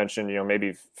you mentioned,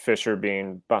 maybe Fisher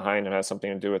being behind him has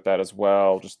something to do with that as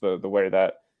well. Just the way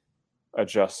that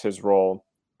adjusts his role.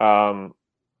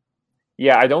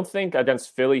 Yeah, I don't think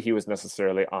against Philly he was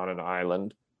necessarily on an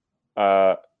island,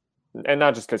 and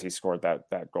not just because he scored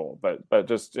that goal, but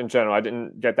just in general, I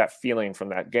didn't get that feeling from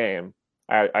that game.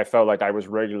 I felt like I was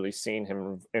regularly seeing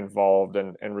him involved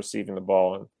and receiving the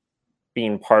ball and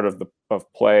being part of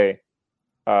play.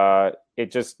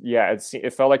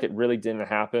 It felt like it really didn't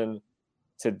happen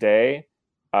today.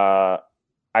 I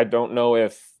don't know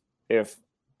if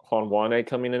Hlongwane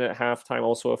coming in at halftime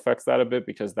also affects that a bit,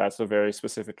 because that's a very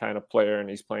specific kind of player and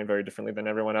he's playing very differently than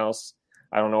everyone else.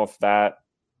 I don't know if that,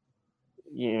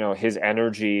 his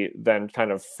energy then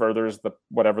kind of furthers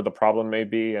whatever the problem may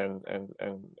be and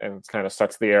kind of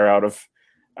sucks the air out of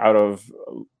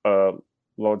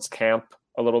Lod's camp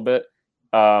a little bit.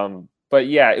 But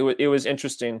yeah, it was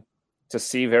interesting to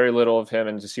see very little of him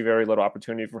and to see very little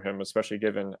opportunity for him, especially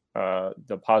given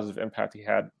the positive impact he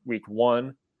had week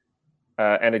one.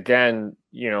 And again,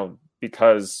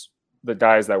 because the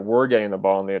guys that were getting the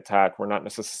ball in the attack were not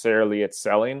necessarily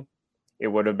excelling, it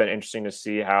would have been interesting to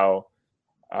see how,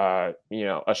 a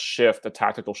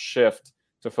tactical shift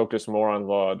to focus more on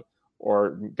Lod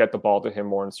or get the ball to him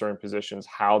more in certain positions,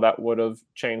 how that would have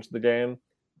changed the game.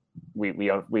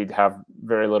 We'd have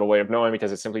very little way of knowing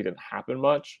because it simply didn't happen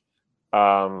much.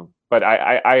 But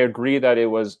I agree that it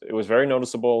was very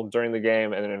noticeable during the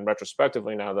game, and then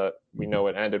retrospectively, now that we know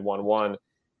it ended 1-1,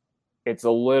 it's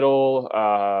a little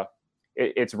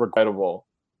it's regrettable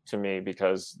to me,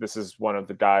 because this is one of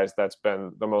the guys that's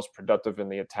been the most productive in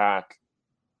the attack,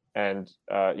 and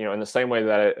in the same way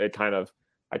that I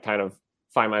kind of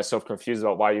find myself confused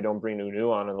about why you don't bring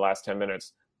Nunu on in the last 10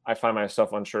 minutes. I find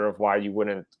myself unsure of why you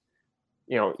wouldn't,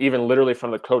 even literally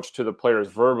from the coach to the players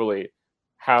verbally,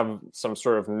 have some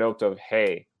sort of note of,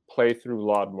 hey, play through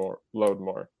Lod more,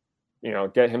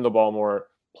 get him the ball more,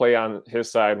 play on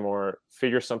his side more,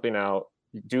 figure something out,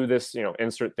 do this,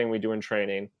 insert thing we do in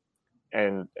training,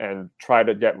 and try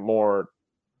to get him more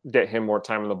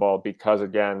time on the ball, because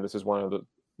again, this is one of the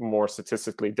more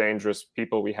statistically dangerous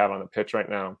people we have on the pitch right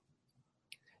now.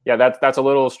 Yeah, that's a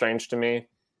little strange to me.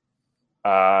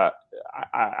 I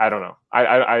don't know.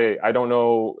 I don't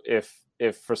know if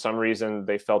for some reason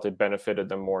they felt it benefited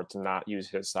them more to not use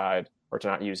his side or to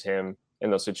not use him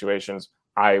in those situations.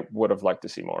 I would have liked to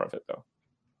see more of it, though.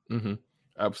 Mm-hmm.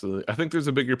 Absolutely. I think there's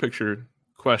a bigger picture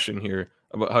question here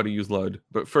about how to use Lod.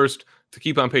 But first, to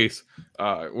keep on pace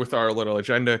with our little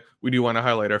agenda, we do want to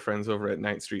highlight our friends over at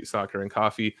 9th Street Soccer and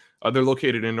Coffee. They're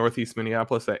located in Northeast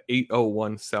Minneapolis at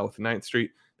 801 South 9th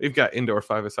Street. They've got indoor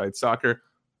five-a-side soccer,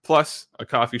 plus a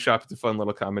coffee shop. It's a fun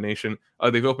little combination.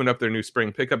 They've opened up their new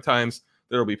spring pickup times.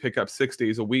 There will be pickup 6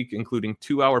 days a week, including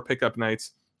 2-hour pickup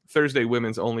nights, Thursday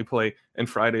women's only play, and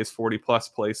Friday's 40 plus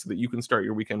play, so that you can start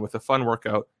your weekend with a fun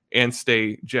workout and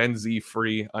stay Gen Z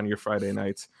free on your Friday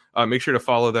nights. Make sure to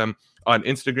follow them on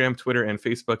Instagram, Twitter, and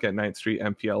Facebook at 9th Street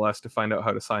MPLS to find out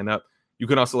how to sign up. You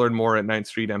can also learn more at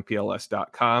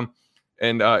 9thstreetmpls.com.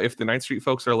 And if the 9th Street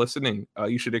folks are listening,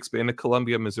 you should expand to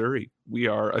Columbia, Missouri. We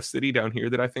are a city down here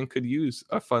that I think could use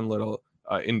a fun little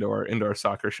indoor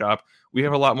soccer shop. We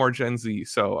have a lot more Gen Z,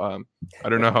 so I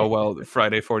don't know how well the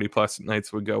Friday 40 plus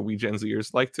nights would go. We Gen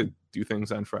Zers like to do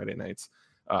things on Friday nights,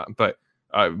 but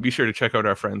be sure to check out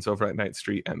our friends over at 9th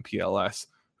Street MPLS,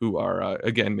 who are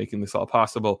again making this all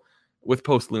possible with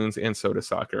Post Loons and Soda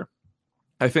Soccer.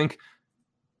 I think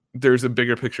there's a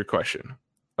bigger picture question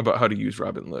about how to use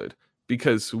Robin Lod,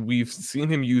 because we've seen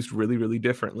him used really, really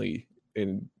differently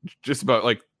in just about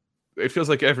like, it feels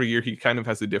like every year he kind of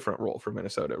has a different role for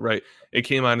Minnesota, right? It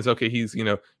came on as, okay, he's,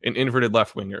 an inverted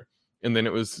left winger. And then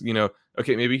it was,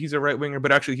 okay, maybe he's a right winger,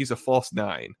 but actually he's a false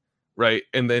 9, right?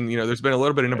 And then, there's been a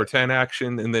little bit of number 10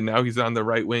 action, and then now he's on the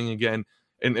right wing again.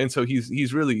 And so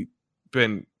he's really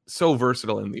been so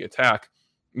versatile in the attack.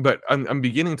 But I'm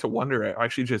beginning to wonder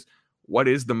actually just what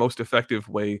is the most effective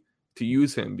way to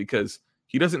use him, because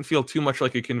he doesn't feel too much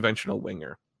like a conventional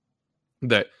winger.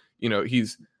 That,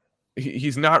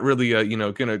 he's not really a,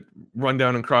 going to run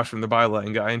down and cross from the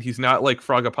byline guy. And he's not like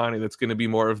Fragapane that's going to be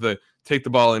more of the take the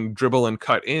ball and dribble and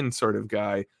cut in sort of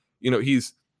guy.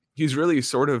 He's really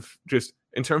sort of just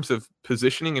in terms of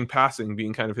positioning and passing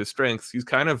being kind of his strengths. He's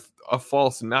kind of a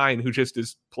false 9 who just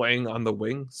is playing on the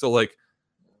wing. So like,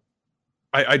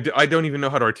 I don't even know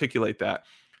how to articulate that,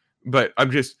 but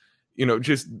I'm just,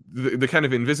 just the kind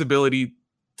of invisibility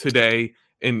today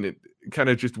and kind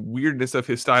of just weirdness of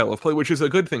his style of play, which is a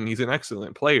good thing. He's an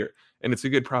excellent player and it's a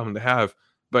good problem to have.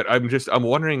 But I'm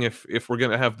wondering if we're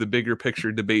going to have the bigger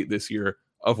picture debate this year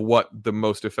of what the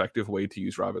most effective way to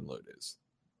use Robin Lod is.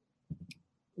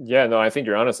 Yeah, no, I think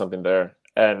you're onto something there.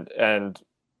 And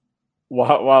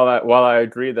while I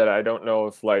agree that I don't know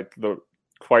if like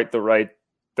quite the right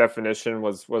definition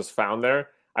was found there,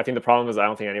 I think the problem is I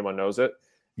don't think anyone knows it.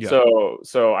 Yeah.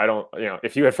 So I don't,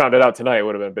 if you had found it out tonight, it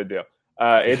would have been a big deal.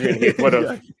 Adrian Heath would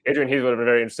have been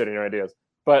very interested in your ideas.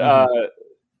 But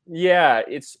yeah,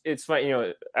 it's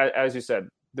fine. As you said,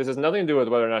 this has nothing to do with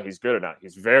whether or not he's good or not.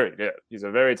 He's very good. He's a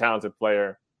very talented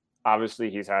player. Obviously,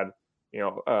 he's had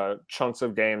chunks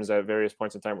of games at various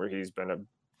points in time where he's been a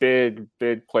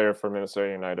big player for Minnesota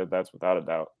United. That's without a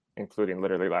doubt, including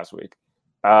literally last week.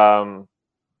 But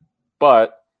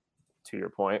to your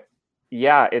point,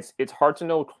 yeah, it's hard to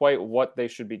know quite what they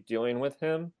should be doing with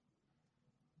him.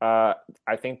 I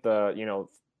think the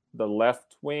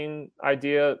left wing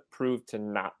idea proved to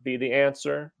not be the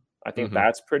answer. I think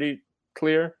that's pretty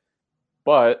clear.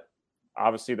 But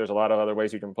obviously, there's a lot of other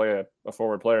ways you can play a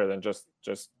forward player than just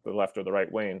the left or the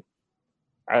right wing.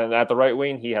 And at the right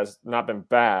wing, he has not been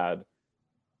bad.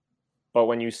 But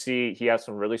when you see he has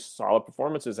some really solid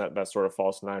performances at that sort of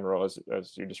false 9 role,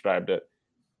 as you described it.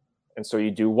 And so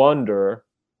you do wonder,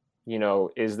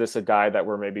 is this a guy that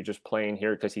we're maybe just playing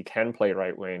here because he can play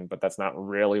right wing, but that's not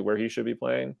really where he should be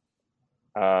playing?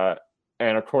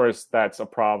 And of course, that's a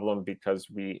problem because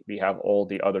we have all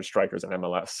the other strikers in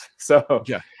MLS. So,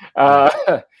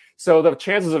 so the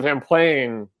chances of him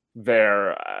playing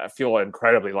there feel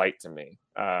incredibly light to me.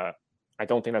 I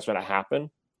don't think that's going to happen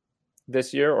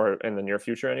this year or in the near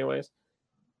future anyways.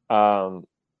 But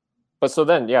so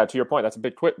then, yeah, to your point, that's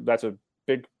a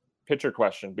big picture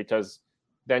question, because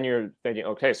then you're thinking,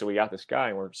 okay, so we got this guy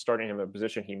and we're starting him in a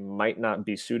position he might not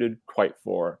be suited quite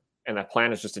for. And that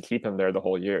plan is just to keep him there the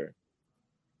whole year.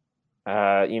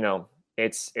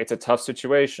 It's a tough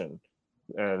situation.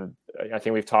 And I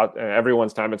think we've talked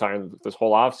everyone's time and time this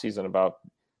whole offseason about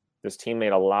this team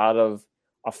made a lot of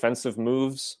offensive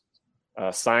moves,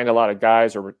 signed a lot of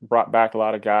guys or brought back a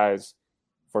lot of guys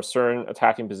for certain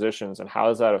attacking positions. And how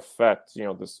does that affect,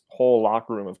 this whole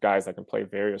locker room of guys that can play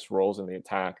various roles in the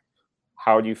attack?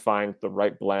 How do you find the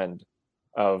right blend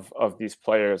of these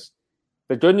players?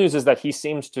 The good news is that he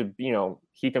seems to,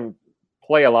 he can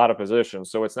play a lot of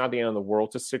positions. So it's not the end of the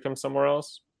world to stick him somewhere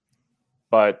else.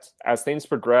 But as things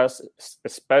progress,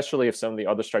 especially if some of the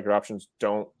other striker options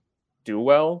don't do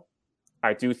well,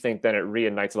 I do think that it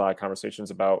reignites a lot of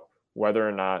conversations about whether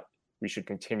or not we should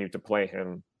continue to play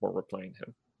him or we're playing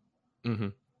him. Mm-hmm.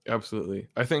 Absolutely.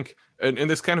 I think, and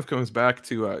this kind of comes back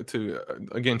to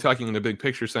again, talking in a big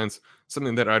picture sense,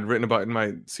 something that I'd written about in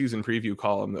my season preview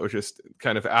column that was just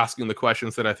kind of asking the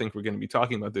questions that I think we're going to be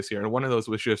talking about this year. And one of those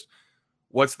was just,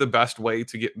 what's the best way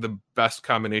to get the best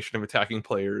combination of attacking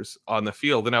players on the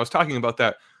field? And I was talking about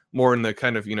that more in the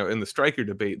kind of, in the striker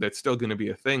debate. That's still going to be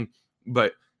a thing.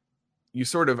 But you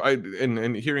sort of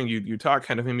and hearing you talk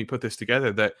kind of made me put this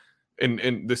together that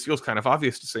and this feels kind of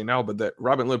obvious to say now, but that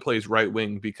Robin Lod plays right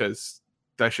wing because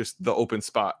that's just the open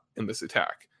spot in this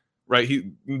attack, right?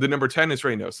 The number 10 is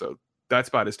Reynoso. That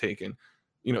spot is taken.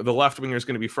 The left winger is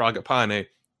going to be Fragapane.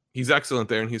 He's excellent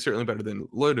there, and he's certainly better than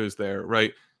Lod is there,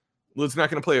 right? Lod's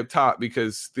not going to play up top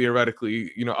because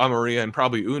theoretically, Amarilla and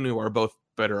probably Unu are both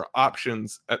better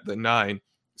options at the 9.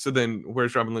 So then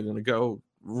where's Robin Lod going to go?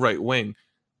 Right wing.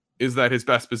 Is that his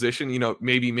best position?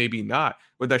 Maybe not,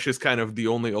 but that's just kind of the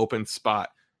only open spot.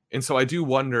 And so I do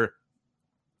wonder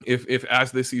if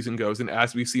as this season goes and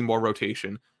as we see more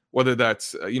rotation, whether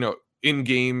that's,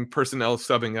 in-game personnel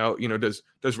subbing out, does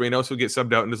Reynoso get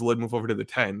subbed out and does Lod move over to the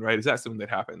 10, right? Is that something that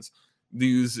happens?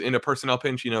 These in a personnel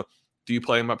pinch, do you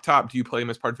play him up top? Do you play him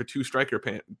as part of a 2-striker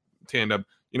tandem?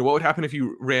 What would happen if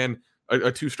you ran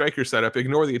a 2-striker setup?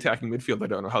 Ignore the attacking midfield. I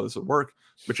don't know how this would work,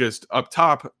 but just up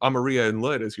top, Amarilla and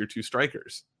Lod as your 2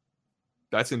 strikers.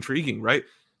 That's intriguing, right?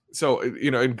 So,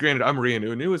 and granted, Amarilla and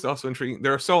Unu is also intriguing.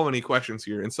 There are so many questions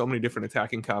here and so many different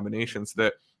attacking combinations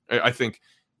that I think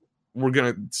we're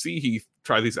going to see Heath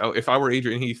try these out. If I were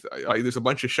Adrian Heath, there's a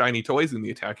bunch of shiny toys in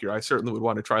the attack here. I certainly would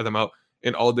want to try them out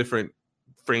in all different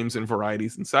frames and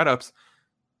varieties and setups.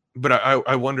 But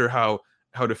I wonder how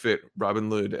to fit Robin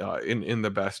Lod in the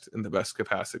best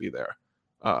capacity there.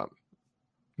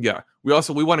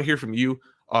 We want to hear from you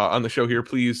on the show here.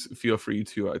 Please feel free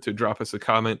to drop us a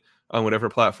comment on whatever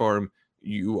platform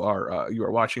you are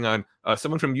watching on.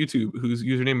 Someone from YouTube whose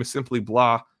username is simply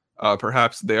blah.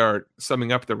 Perhaps they are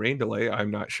summing up the rain delay. I'm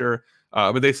not sure.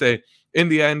 But they say, in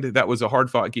the end, that was a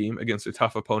hard-fought game against a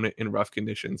tough opponent in rough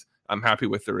conditions. I'm happy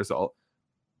with the result.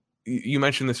 You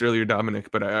mentioned this earlier,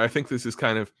 Dominic, but I think this is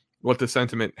kind of what the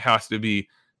sentiment has to be,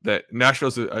 that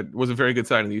Nashville was a very good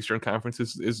side in the Eastern Conference,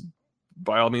 is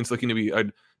by all means looking to be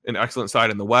an excellent side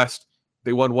in the West.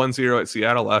 They won 1-0 at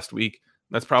Seattle last week.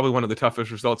 That's probably one of the toughest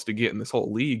results to get in this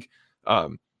whole league.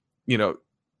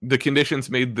 The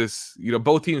conditions made this,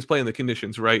 both teams play in the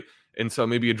conditions, right? And so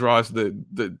maybe a draw is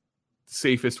the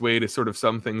safest way to sort of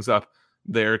sum things up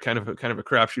there. Kind of a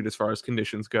crapshoot as far as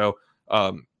conditions go.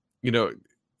 2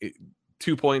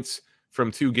 points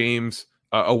from 2 games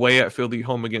away at Philly,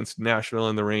 home against Nashville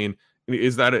in the rain.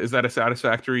 Is that a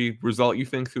satisfactory result, you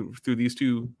think, through these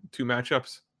two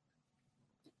matchups?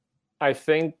 I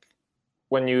think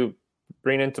when you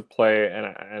bring into play, and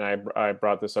I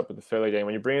brought this up with the Philly game,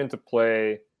 when you bring into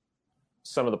play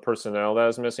some of the personnel that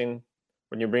is missing,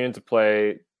 when you bring into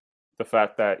play the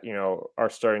fact that, our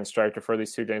starting striker for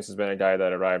these 2 games has been a guy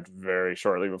that arrived very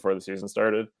shortly before the season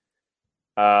started.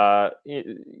 When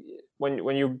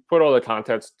you put all the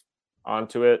context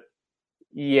onto it,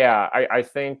 I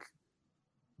think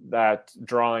that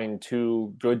drawing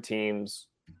 2 good teams,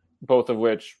 both of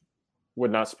which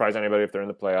would not surprise anybody if they're in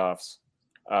the playoffs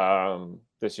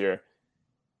this year,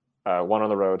 one on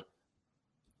the road.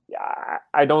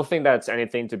 I don't think that's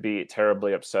anything to be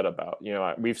terribly upset about.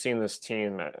 We've seen this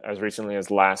team as recently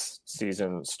as last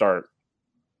season start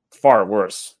far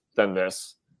worse than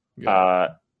this. Yeah.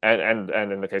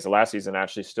 And in the case of last season,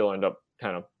 actually still end up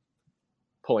kind of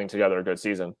pulling together a good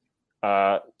season.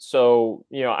 So,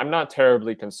 I'm not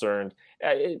terribly concerned.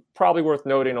 It's probably worth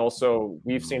noting also,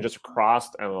 we've seen just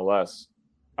across MLS,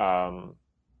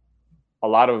 a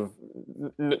lot of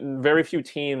very few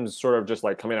teams sort of just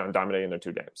like coming out and dominating their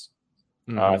 2 games.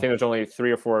 Mm-hmm. I think there's only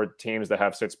 3 or 4 teams that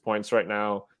have 6 points right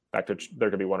now. There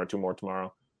could be 1 or 2 more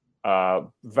tomorrow.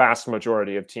 Vast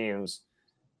majority of teams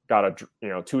got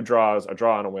 2 draws, a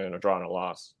draw and a win, a draw and a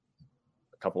loss,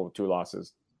 a couple of 2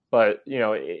 losses. But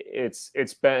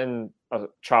it's been a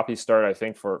choppy start, I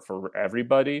think, for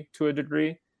everybody to a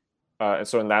degree, and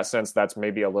so in that sense, that's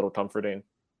maybe a little comforting.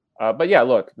 But yeah,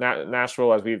 look,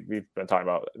 Nashville, as we've been talking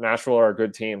about, Nashville are a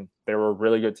good team. They were a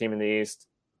really good team in the East.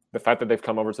 The fact that they've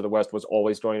come over to the West was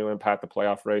always going to impact the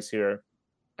playoff race here,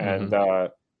 and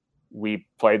we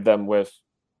played them with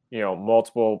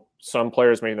some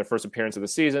players making their first appearance of the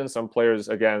season, some players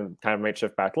again kind of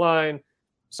makeshift back line.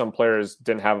 Some players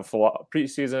didn't have a full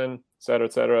preseason,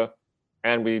 et cetera,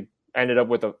 and we ended up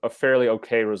with a fairly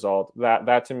okay result.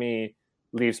 That to me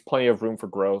leaves plenty of room for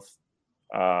growth,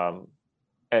 and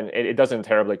it doesn't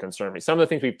terribly concern me. Some of the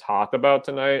things we've talked about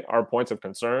tonight are points of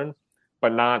concern,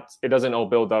 but it doesn't all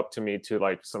build up to me to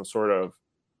like some sort of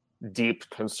deep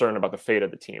concern about the fate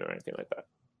of the team or anything like that.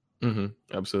 Mm-hmm.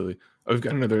 Absolutely. I've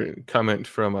got another comment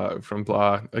from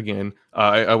Blah again.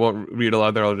 I won't read a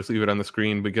lot there. I'll just leave it on the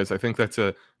screen because I think that's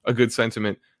a good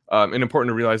sentiment and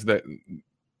important to realize that,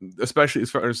 especially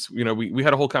as far as, we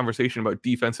had a whole conversation about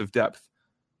defensive depth,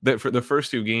 that for the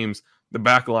first 2 games, the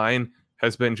back line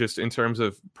has been just in terms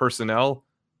of personnel,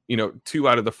 2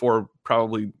 out of the 4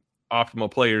 probably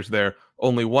optimal players there,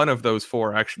 only one of those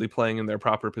 4 actually playing in their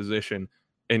proper position,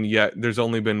 and yet there's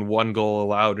only been 1 goal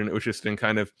allowed, and it was just in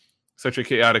kind of such a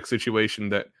chaotic situation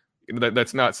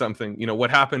that's not something, what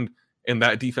happened in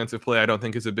that defensive play I don't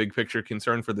think is a big picture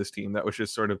concern for this team. That was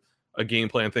just sort of a game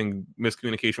plan thing,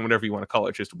 miscommunication, whatever you want to call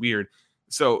it, just weird.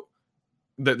 So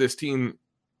that this team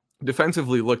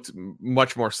defensively looked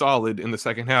much more solid in the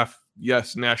second half.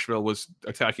 Yes, Nashville was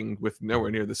attacking with nowhere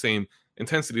near the same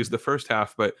intensity as the first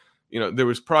half, but there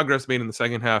was progress made in the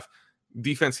second half.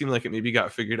 Defense seemed like it maybe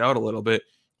got figured out a little bit.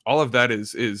 All of that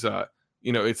is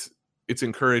it's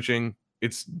encouraging.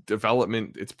 It's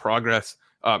development. It's progress.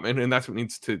 And that's what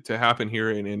needs to happen here.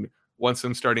 And once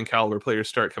some starting caliber players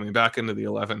start coming back into the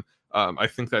 11, I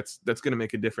think that's going to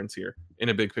make a difference here in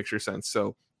a big picture sense.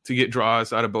 So to get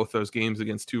draws out of both those games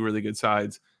against 2 really good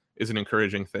sides is an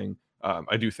encouraging thing.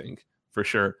 I do think, for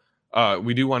sure.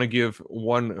 We do want to give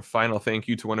one final thank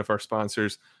you to one of our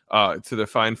sponsors, to the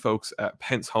fine folks at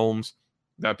Pence Homes,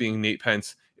 that being Nate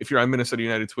Pence. If you're on Minnesota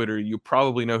United Twitter, you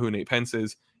probably know who Nate Pence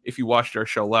is. If you watched our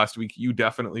show last week, you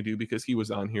definitely do, because he was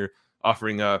on here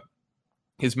offering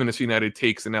his Minnesota United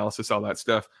takes, analysis, all that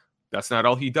stuff. That's not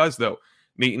all he does, though.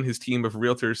 Nate and his team of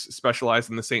realtors specialize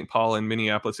in the St. Paul and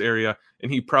Minneapolis area,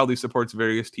 and he proudly supports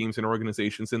various teams and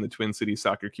organizations in the Twin Cities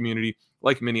soccer community,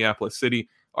 like Minneapolis City,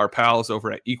 our pals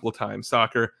over at Equal Time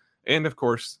Soccer, and of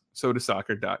course,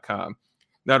 sodasoccer.com.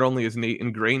 Not only is Nate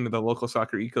ingrained in the local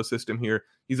soccer ecosystem here,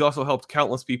 he's also helped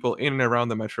countless people in and around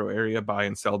the metro area buy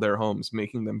and sell their homes,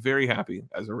 making them very happy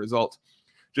as a result.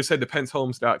 Just head to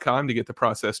pencehomes.com to get the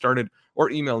process started,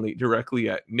 or email Nate directly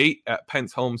at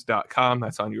nate@pencehomes.com.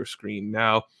 That's on your screen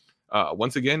now.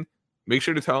 Once again, make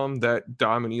sure to tell him that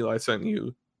Dom and Eli sent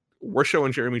you. We're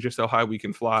showing Jeremy just how high we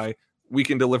can fly. We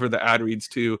can deliver the ad reads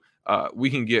too. We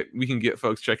can get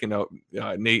folks checking out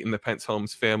Nate and the Pence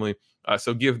Homes family.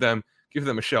 So give them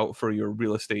a shout for your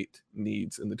real estate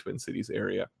needs in the Twin Cities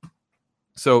area.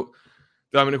 So,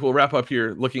 Dominic, we'll wrap up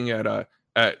here looking at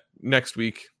next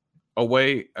week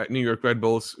away at New York Red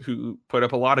Bulls, who put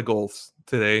up a lot of goals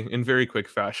today in very quick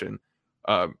fashion.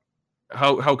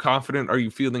 How confident are you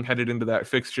feeling headed into that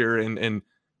fixture, and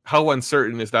how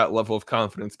uncertain is that level of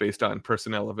confidence based on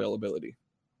personnel availability?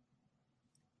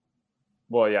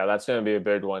 Well, yeah, that's going to be a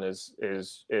big one. Is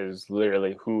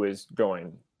literally who is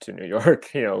going to New York?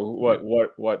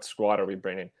 What squad are we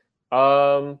bringing?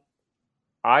 I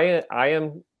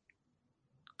am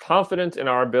confident in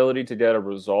our ability to get a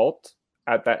result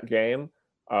at that game.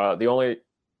 The only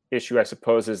issue, I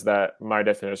suppose, is that my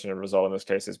definition of result in this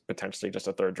case is potentially just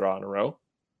a third draw in a row.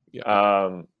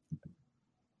 Yeah.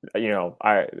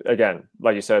 Again,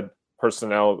 like you said,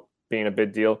 personnel being a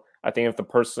big deal. I think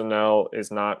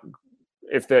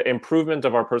if the improvement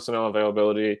of our personnel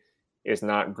availability is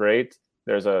not great,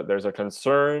 there's a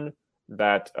concern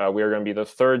that we are going to be the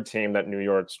third team that New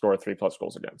York scored 3+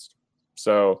 goals against.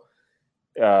 So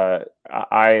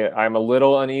I'm a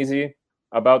little uneasy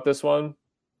about this one,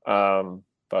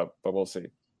 but we'll see.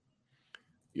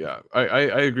 Yeah, I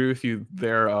agree with you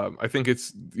there. I think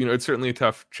it's certainly a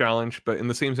tough challenge, but in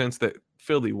the same sense that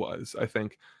Philly was, I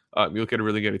think you look at a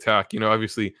really good attack.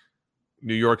 Obviously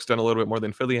New York's done a little bit more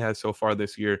than Philly has so far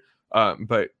this year,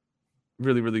 but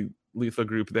really, really lethal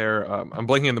group there. I'm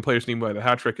blanking on the player's name by the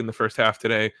hat trick in the first half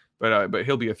today, but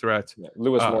he'll be a threat. Yeah,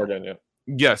 Lewis Morgan, yeah.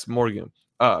 Yes, Morgan.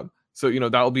 So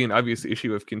that will be an obvious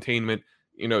issue of containment.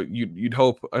 You'd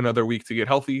hope another week to get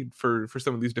healthy for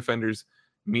some of these defenders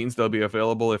means they'll be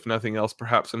available. If nothing else,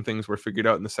 perhaps some things were figured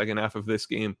out in the second half of this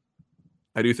game.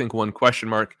 I do think one question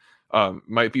mark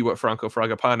might be what Franco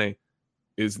Fragapane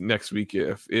is next week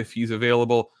if he's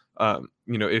available.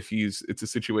 It's a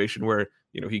situation where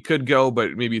he could go,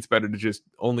 but maybe it's better to just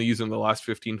only use him the last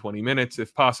 15-20 minutes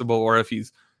if possible, or if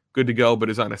he's good to go but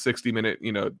is on a 60-minute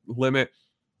limit.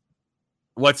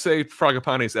 Let's say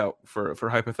Fragapane's out for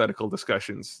hypothetical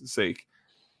discussion's sake.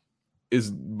 Is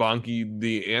Bonke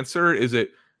the answer? Is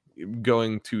it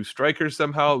going to strikers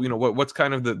somehow? What's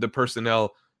kind of the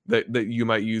personnel that you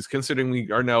might use, considering we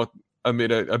are now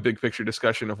amid a big picture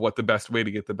discussion of what the best way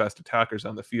to get the best attackers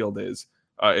on the field is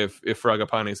if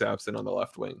Fragapane's absent on the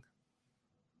left wing?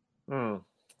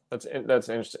 That's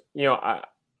interesting.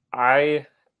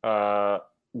 I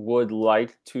would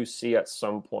like to see at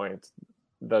some point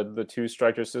the two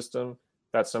striker system.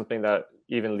 That's something that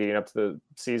even leading up to the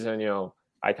season,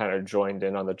 I kind of joined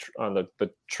in on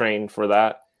the train for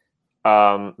that.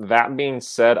 That being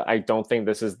said, I don't think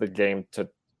this is the game to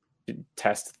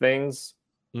test things.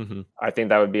 Mm-hmm. I think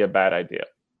that would be a bad idea.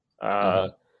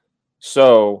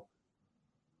 So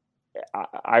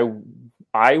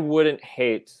I wouldn't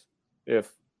hate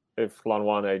if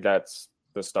Hlonwane gets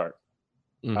the start.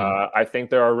 Mhm. I think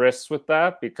there are risks with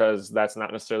that because that's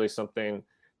not necessarily something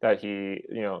that he,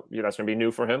 that's going to be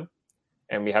new for him,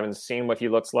 and we haven't seen what he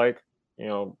looks like, you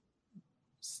know,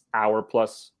 hour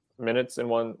plus minutes in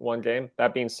one game.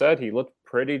 That being said, he looked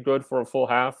pretty good for a full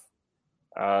half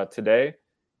today.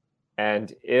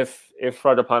 And if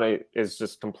Fragapane is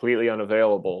just completely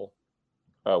unavailable,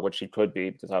 which he could be,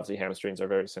 because obviously hamstrings are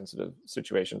very sensitive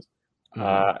situations,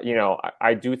 Mhm.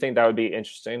 I do think that would be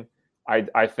interesting.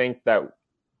 I think that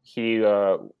he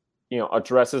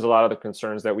addresses a lot of the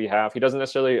concerns that we have. He doesn't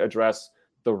necessarily address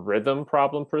the rhythm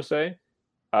problem per se,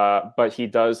 but he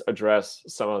does address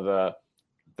some of the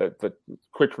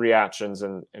quick reactions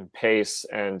and pace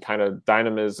and kind of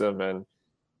dynamism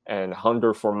and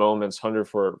hunger for moments, hunger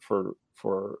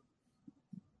for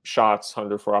shots,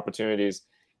 hunger for opportunities.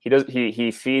 He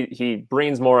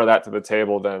brings more of that to the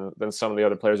table than some of the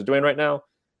other players are doing right now.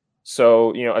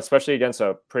 So, especially against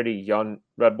a pretty young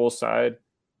Red Bull side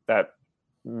that,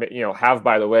 have,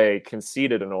 by the way,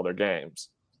 conceded in all their games.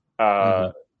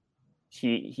 Mhm.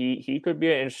 He could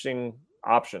be an interesting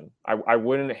option. I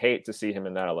wouldn't hate to see him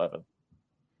in that 11.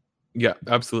 Yeah,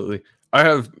 absolutely. I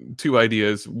have two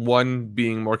ideas. One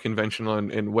being more conventional,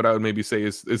 and what I would maybe say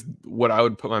is what I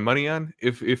would put my money on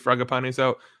if Fragapane's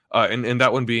out, and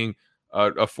that one being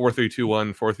a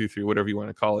 4-3-2-1, 4-3-3, whatever you want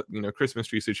to call it. Christmas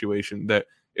tree situation. That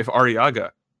if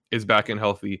Arriaga is back and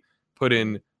healthy, put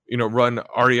in run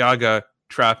Arriaga,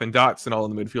 Trap, and Dotson all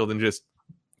in the midfield, and just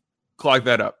clog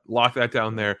that up, lock that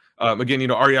down there. Again,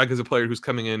 Arriaga is a player who's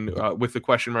coming in with the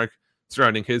question mark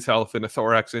surrounding his health and a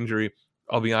thorax injury.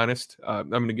 I'll be honest. I'm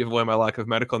going to give away my lack of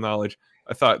medical knowledge.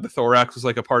 I thought the thorax was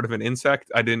like a part of an insect.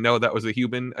 I didn't know that was a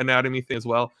human anatomy thing as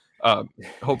well.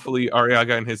 Hopefully,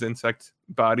 Arriaga and his insect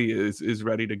body is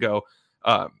ready to go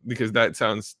because that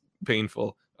sounds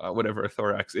painful, whatever a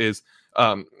thorax is.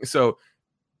 So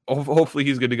hopefully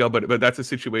he's good to go. But that's a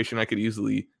situation I could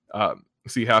easily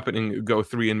see happening. Go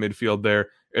three in midfield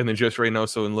there, and then just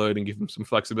Reynoso and Lloyd, and give him some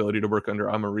flexibility to work under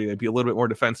Amarilla. Be a little bit more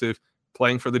defensive,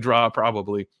 playing for the draw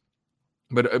probably.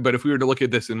 But if we were to look at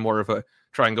this in more of a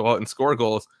try and go out and score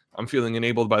goals, I'm feeling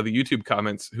enabled by the YouTube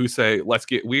comments who say, let's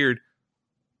get weird.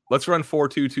 Let's run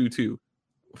 4-2-2-2.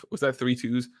 Was that 3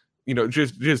 2s?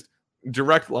 Just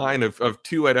direct line of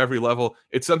two at every level.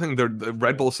 It's something the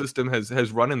Red Bull system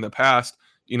has run in the past.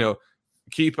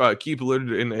 Keep Lid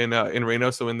and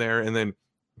Reynoso in there, and then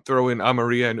throw in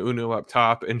Amarilla and Uno up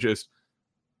top, and just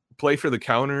play for the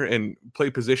counter and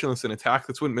play positionless in attack.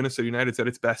 That's when Minnesota United's at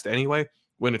its best anyway,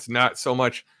 when it's not so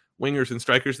much wingers and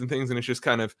strikers and things, and it's just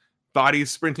kind of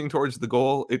bodies sprinting towards the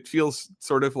goal. It feels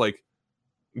sort of like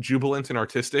jubilant and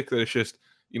artistic that it's just,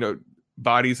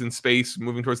 bodies in space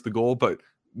moving towards the goal, but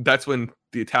that's when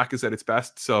the attack is at its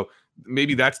best. So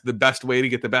maybe that's the best way to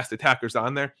get the best attackers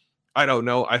on there. I don't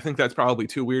know. I think that's probably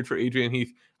too weird for Adrian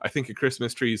Heath. I think a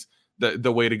Christmas tree's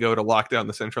the way to go to lock down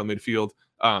the central midfield.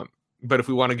 But if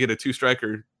we want to get a two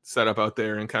striker setup out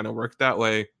there and kind of work that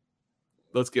way,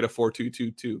 let's get a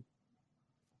 4-2-2-2.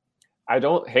 I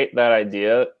don't hate that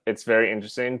idea. It's very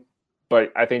interesting,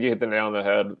 but I think you hit the nail on the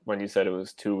head when you said it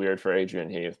was too weird for Adrian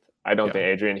Heath. I don't think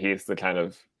Adrian Heath's the kind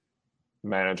of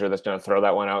manager that's going to throw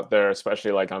that one out there,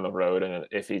 especially like on the road in an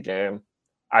iffy game.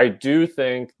 I do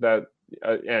think that,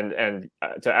 and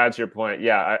to add to your point,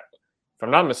 if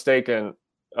I'm not mistaken,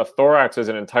 a thorax is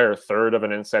an entire third of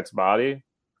an insect's body.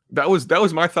 That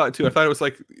was my thought too. I thought it was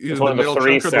like it's the middle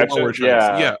chunk or the lower chunks.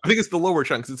 Yeah, I think it's the lower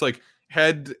chunks. It's like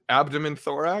head, abdomen,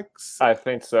 thorax. I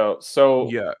think so. So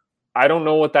yeah, I don't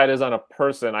know what that is on a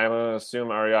person. I'm going to assume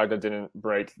Arriaga didn't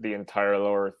break the entire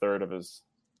lower third of his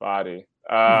body.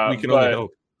 We can only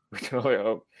hope. We can only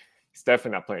hope. He's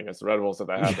definitely not playing against the Red Bulls if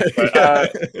that happens.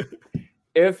 But,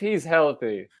 if he's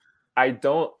healthy,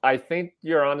 I think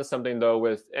you're onto something though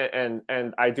with,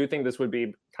 and I do think this would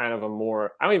be kind of a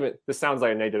more, this sounds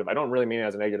like a negative. I don't really mean it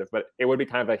as a negative, but it would be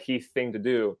kind of a Heath thing to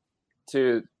do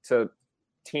to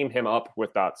team him up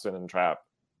with Dotson and Trap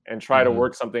and try to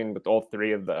work something with all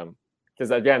three of them.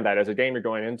 Because again, that is a game you're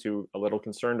going into a little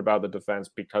concerned about the defense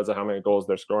because of how many goals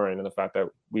they're scoring and the fact that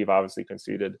we've obviously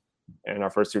conceded in our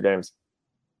first two games.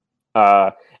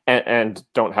 And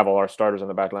don't have all our starters on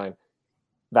the back line.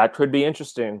 That could be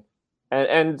interesting.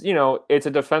 And it's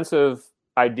a defensive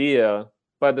idea,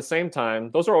 but at the same time,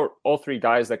 those are all three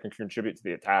guys that can contribute to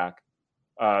the attack.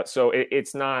 So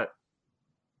it's not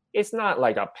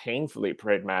like a painfully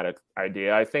pragmatic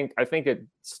idea. I think it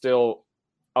still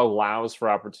allows for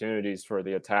opportunities for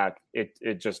the attack.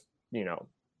 It just,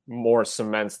 more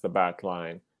cements the back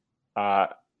line.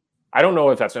 I don't know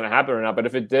if that's going to happen or not, but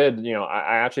if it did,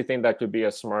 I actually think that could be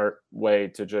a smart way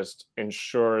to just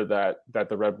ensure that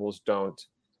the Red Bulls don't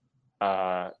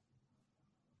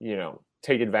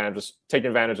take advantage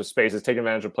of spaces, take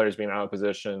advantage of players being out of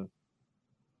position.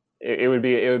 It would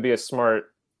be a smart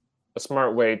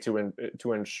way to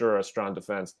ensure a strong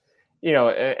defense.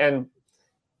 And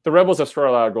the Rebels have scored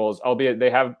a lot of goals, albeit they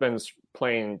have been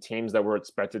playing teams that were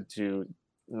expected to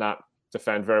not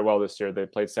defend very well this year. They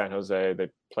played San Jose, they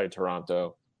played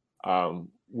Toronto.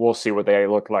 We'll see what they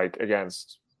look like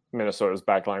against Minnesota's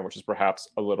backline, which is perhaps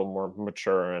a little more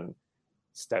mature and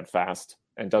steadfast,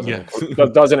 and doesn't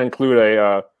include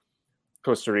a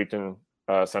Costa Rican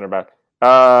center back.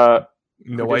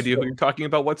 No idea who you're talking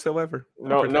about whatsoever.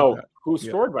 No. Who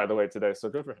scored, by the way, today? So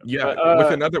good for him. Yeah,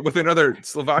 with another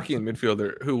Slovakian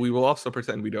midfielder who we will also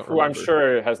pretend we don't. Who remember. I'm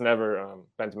sure has never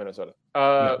been to Minnesota.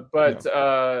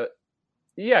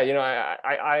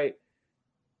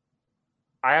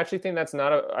 I actually think I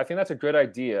think that's a good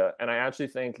idea, and I actually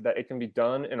think that it can be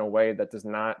done in a way that does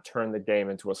not turn the game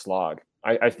into a slog.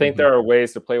 I think there are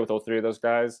ways to play with all three of those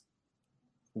guys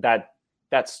that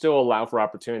still allow for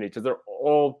opportunity, because they're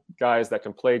all guys that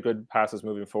can play good passes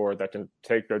moving forward, that can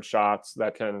take good shots,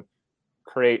 that can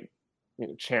create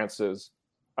chances.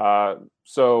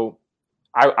 So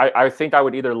I think I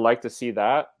would either like to see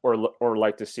that or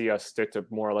like to see us stick to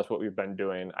more or less what we've been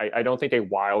doing. I don't think a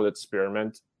wild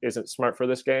experiment isn't smart for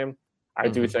this game. I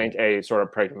do think a sort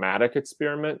of pragmatic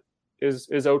experiment is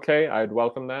okay. I'd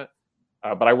welcome that.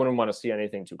 But I wouldn't want to see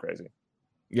anything too crazy.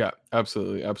 Yeah,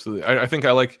 absolutely. I think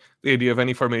I like the idea of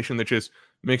any formation that just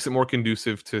makes it more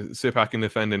conducive to sit back and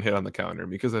defend and hit on the counter,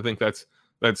 because I think that's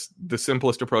the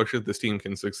simplest approach that this team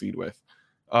can succeed with.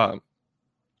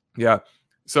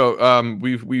 So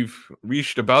we've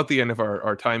reached about the end of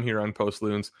our time here on Post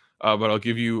Loons, but I'll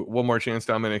give you one more chance,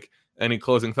 Dominic. Any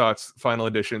closing thoughts, final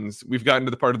additions? We've gotten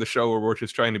to the part of the show where we're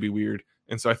just trying to be weird,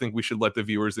 and so I think we should let the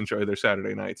viewers enjoy their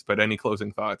Saturday nights. But any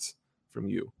closing thoughts from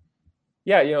you?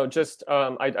 Yeah, just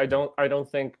I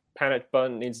don't think panic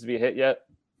button needs to be hit yet.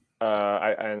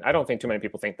 I don't think too many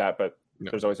people think that, but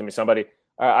there's always gonna be somebody.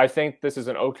 I think this is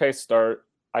an okay start.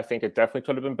 I think it definitely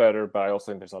could have been better, but I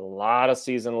also think there's a lot of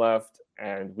season left,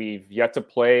 and we've yet to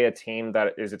play a team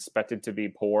that is expected to be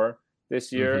poor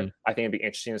this year. I think it'd be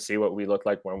interesting to see what we look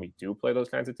like when we do play those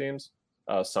kinds of teams.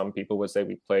 Some people would say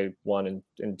we played one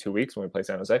in 2 weeks when we play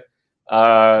San Jose.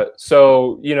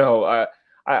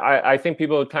 I think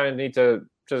people kind of need to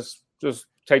just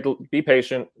be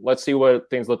patient. Let's see what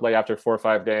things look like after 4 or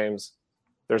 5 games.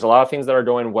 There's a lot of things that are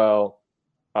going well,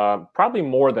 probably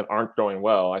more than aren't going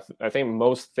well. I think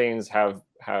most things have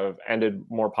ended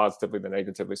more positively than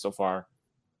negatively so far.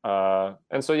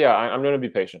 And so, I'm going to be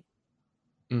patient.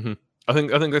 I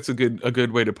think that's a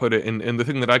good way to put it. And the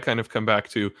thing that I kind of come back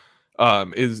to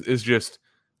is just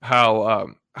how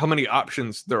many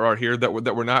options there are here that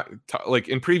we're not like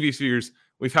in previous years.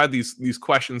 We've had these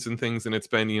questions and things, and it's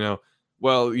been,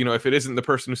 if it isn't the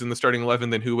person who's in the starting 11,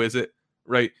 then who is it,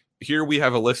 right? Here we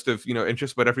have a list of, in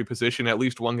just about every position, at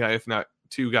least one guy, if not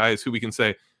two guys, who we can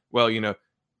say, well,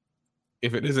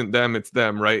 if it isn't them, it's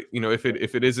them, right? If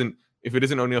it isn't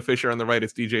O'Neal Fisher on the right,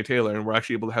 it's DJ Taylor, and we're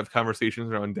actually able to have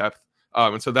conversations around depth.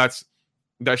 And so that's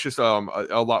just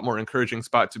a lot more encouraging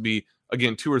spot to be.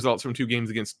 Again, 2 results from 2 games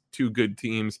against 2 good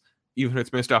teams. Even if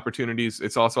it's missed opportunities,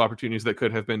 it's also opportunities that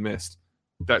could have been missed.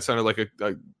 That sounded like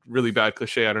a really bad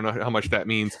cliche. I don't know how much that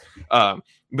means. But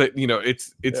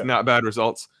it's not bad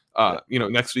results.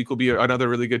 Next week will be another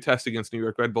really good test against New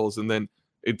York Red Bulls. And then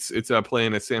it's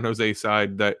playing a San Jose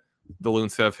side that the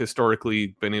Loons have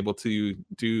historically been able to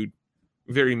do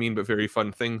very mean but very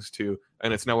fun things to.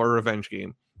 And it's now a revenge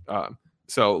game.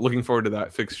 So looking forward to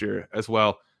that fixture as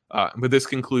well. But this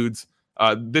concludes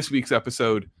this week's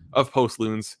episode of Post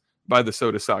Loons by the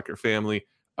Soda Soccer family.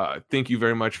 Thank you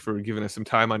very much for giving us some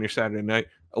time on your Saturday night,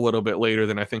 a little bit later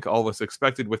than I think all of us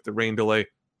expected with the rain delay.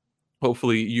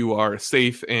 Hopefully you are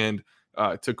safe and,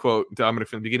 to quote Dominic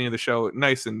from the beginning of the show,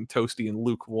 nice and toasty and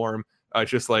lukewarm,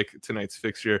 just like tonight's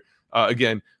fixture.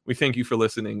 Again, we thank you for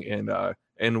listening,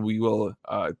 and we will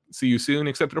see you soon,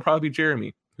 except it'll probably be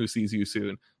Jeremy who sees you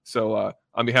soon. So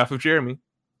on behalf of Jeremy,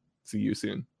 see you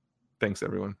soon. Thanks,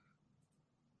 everyone.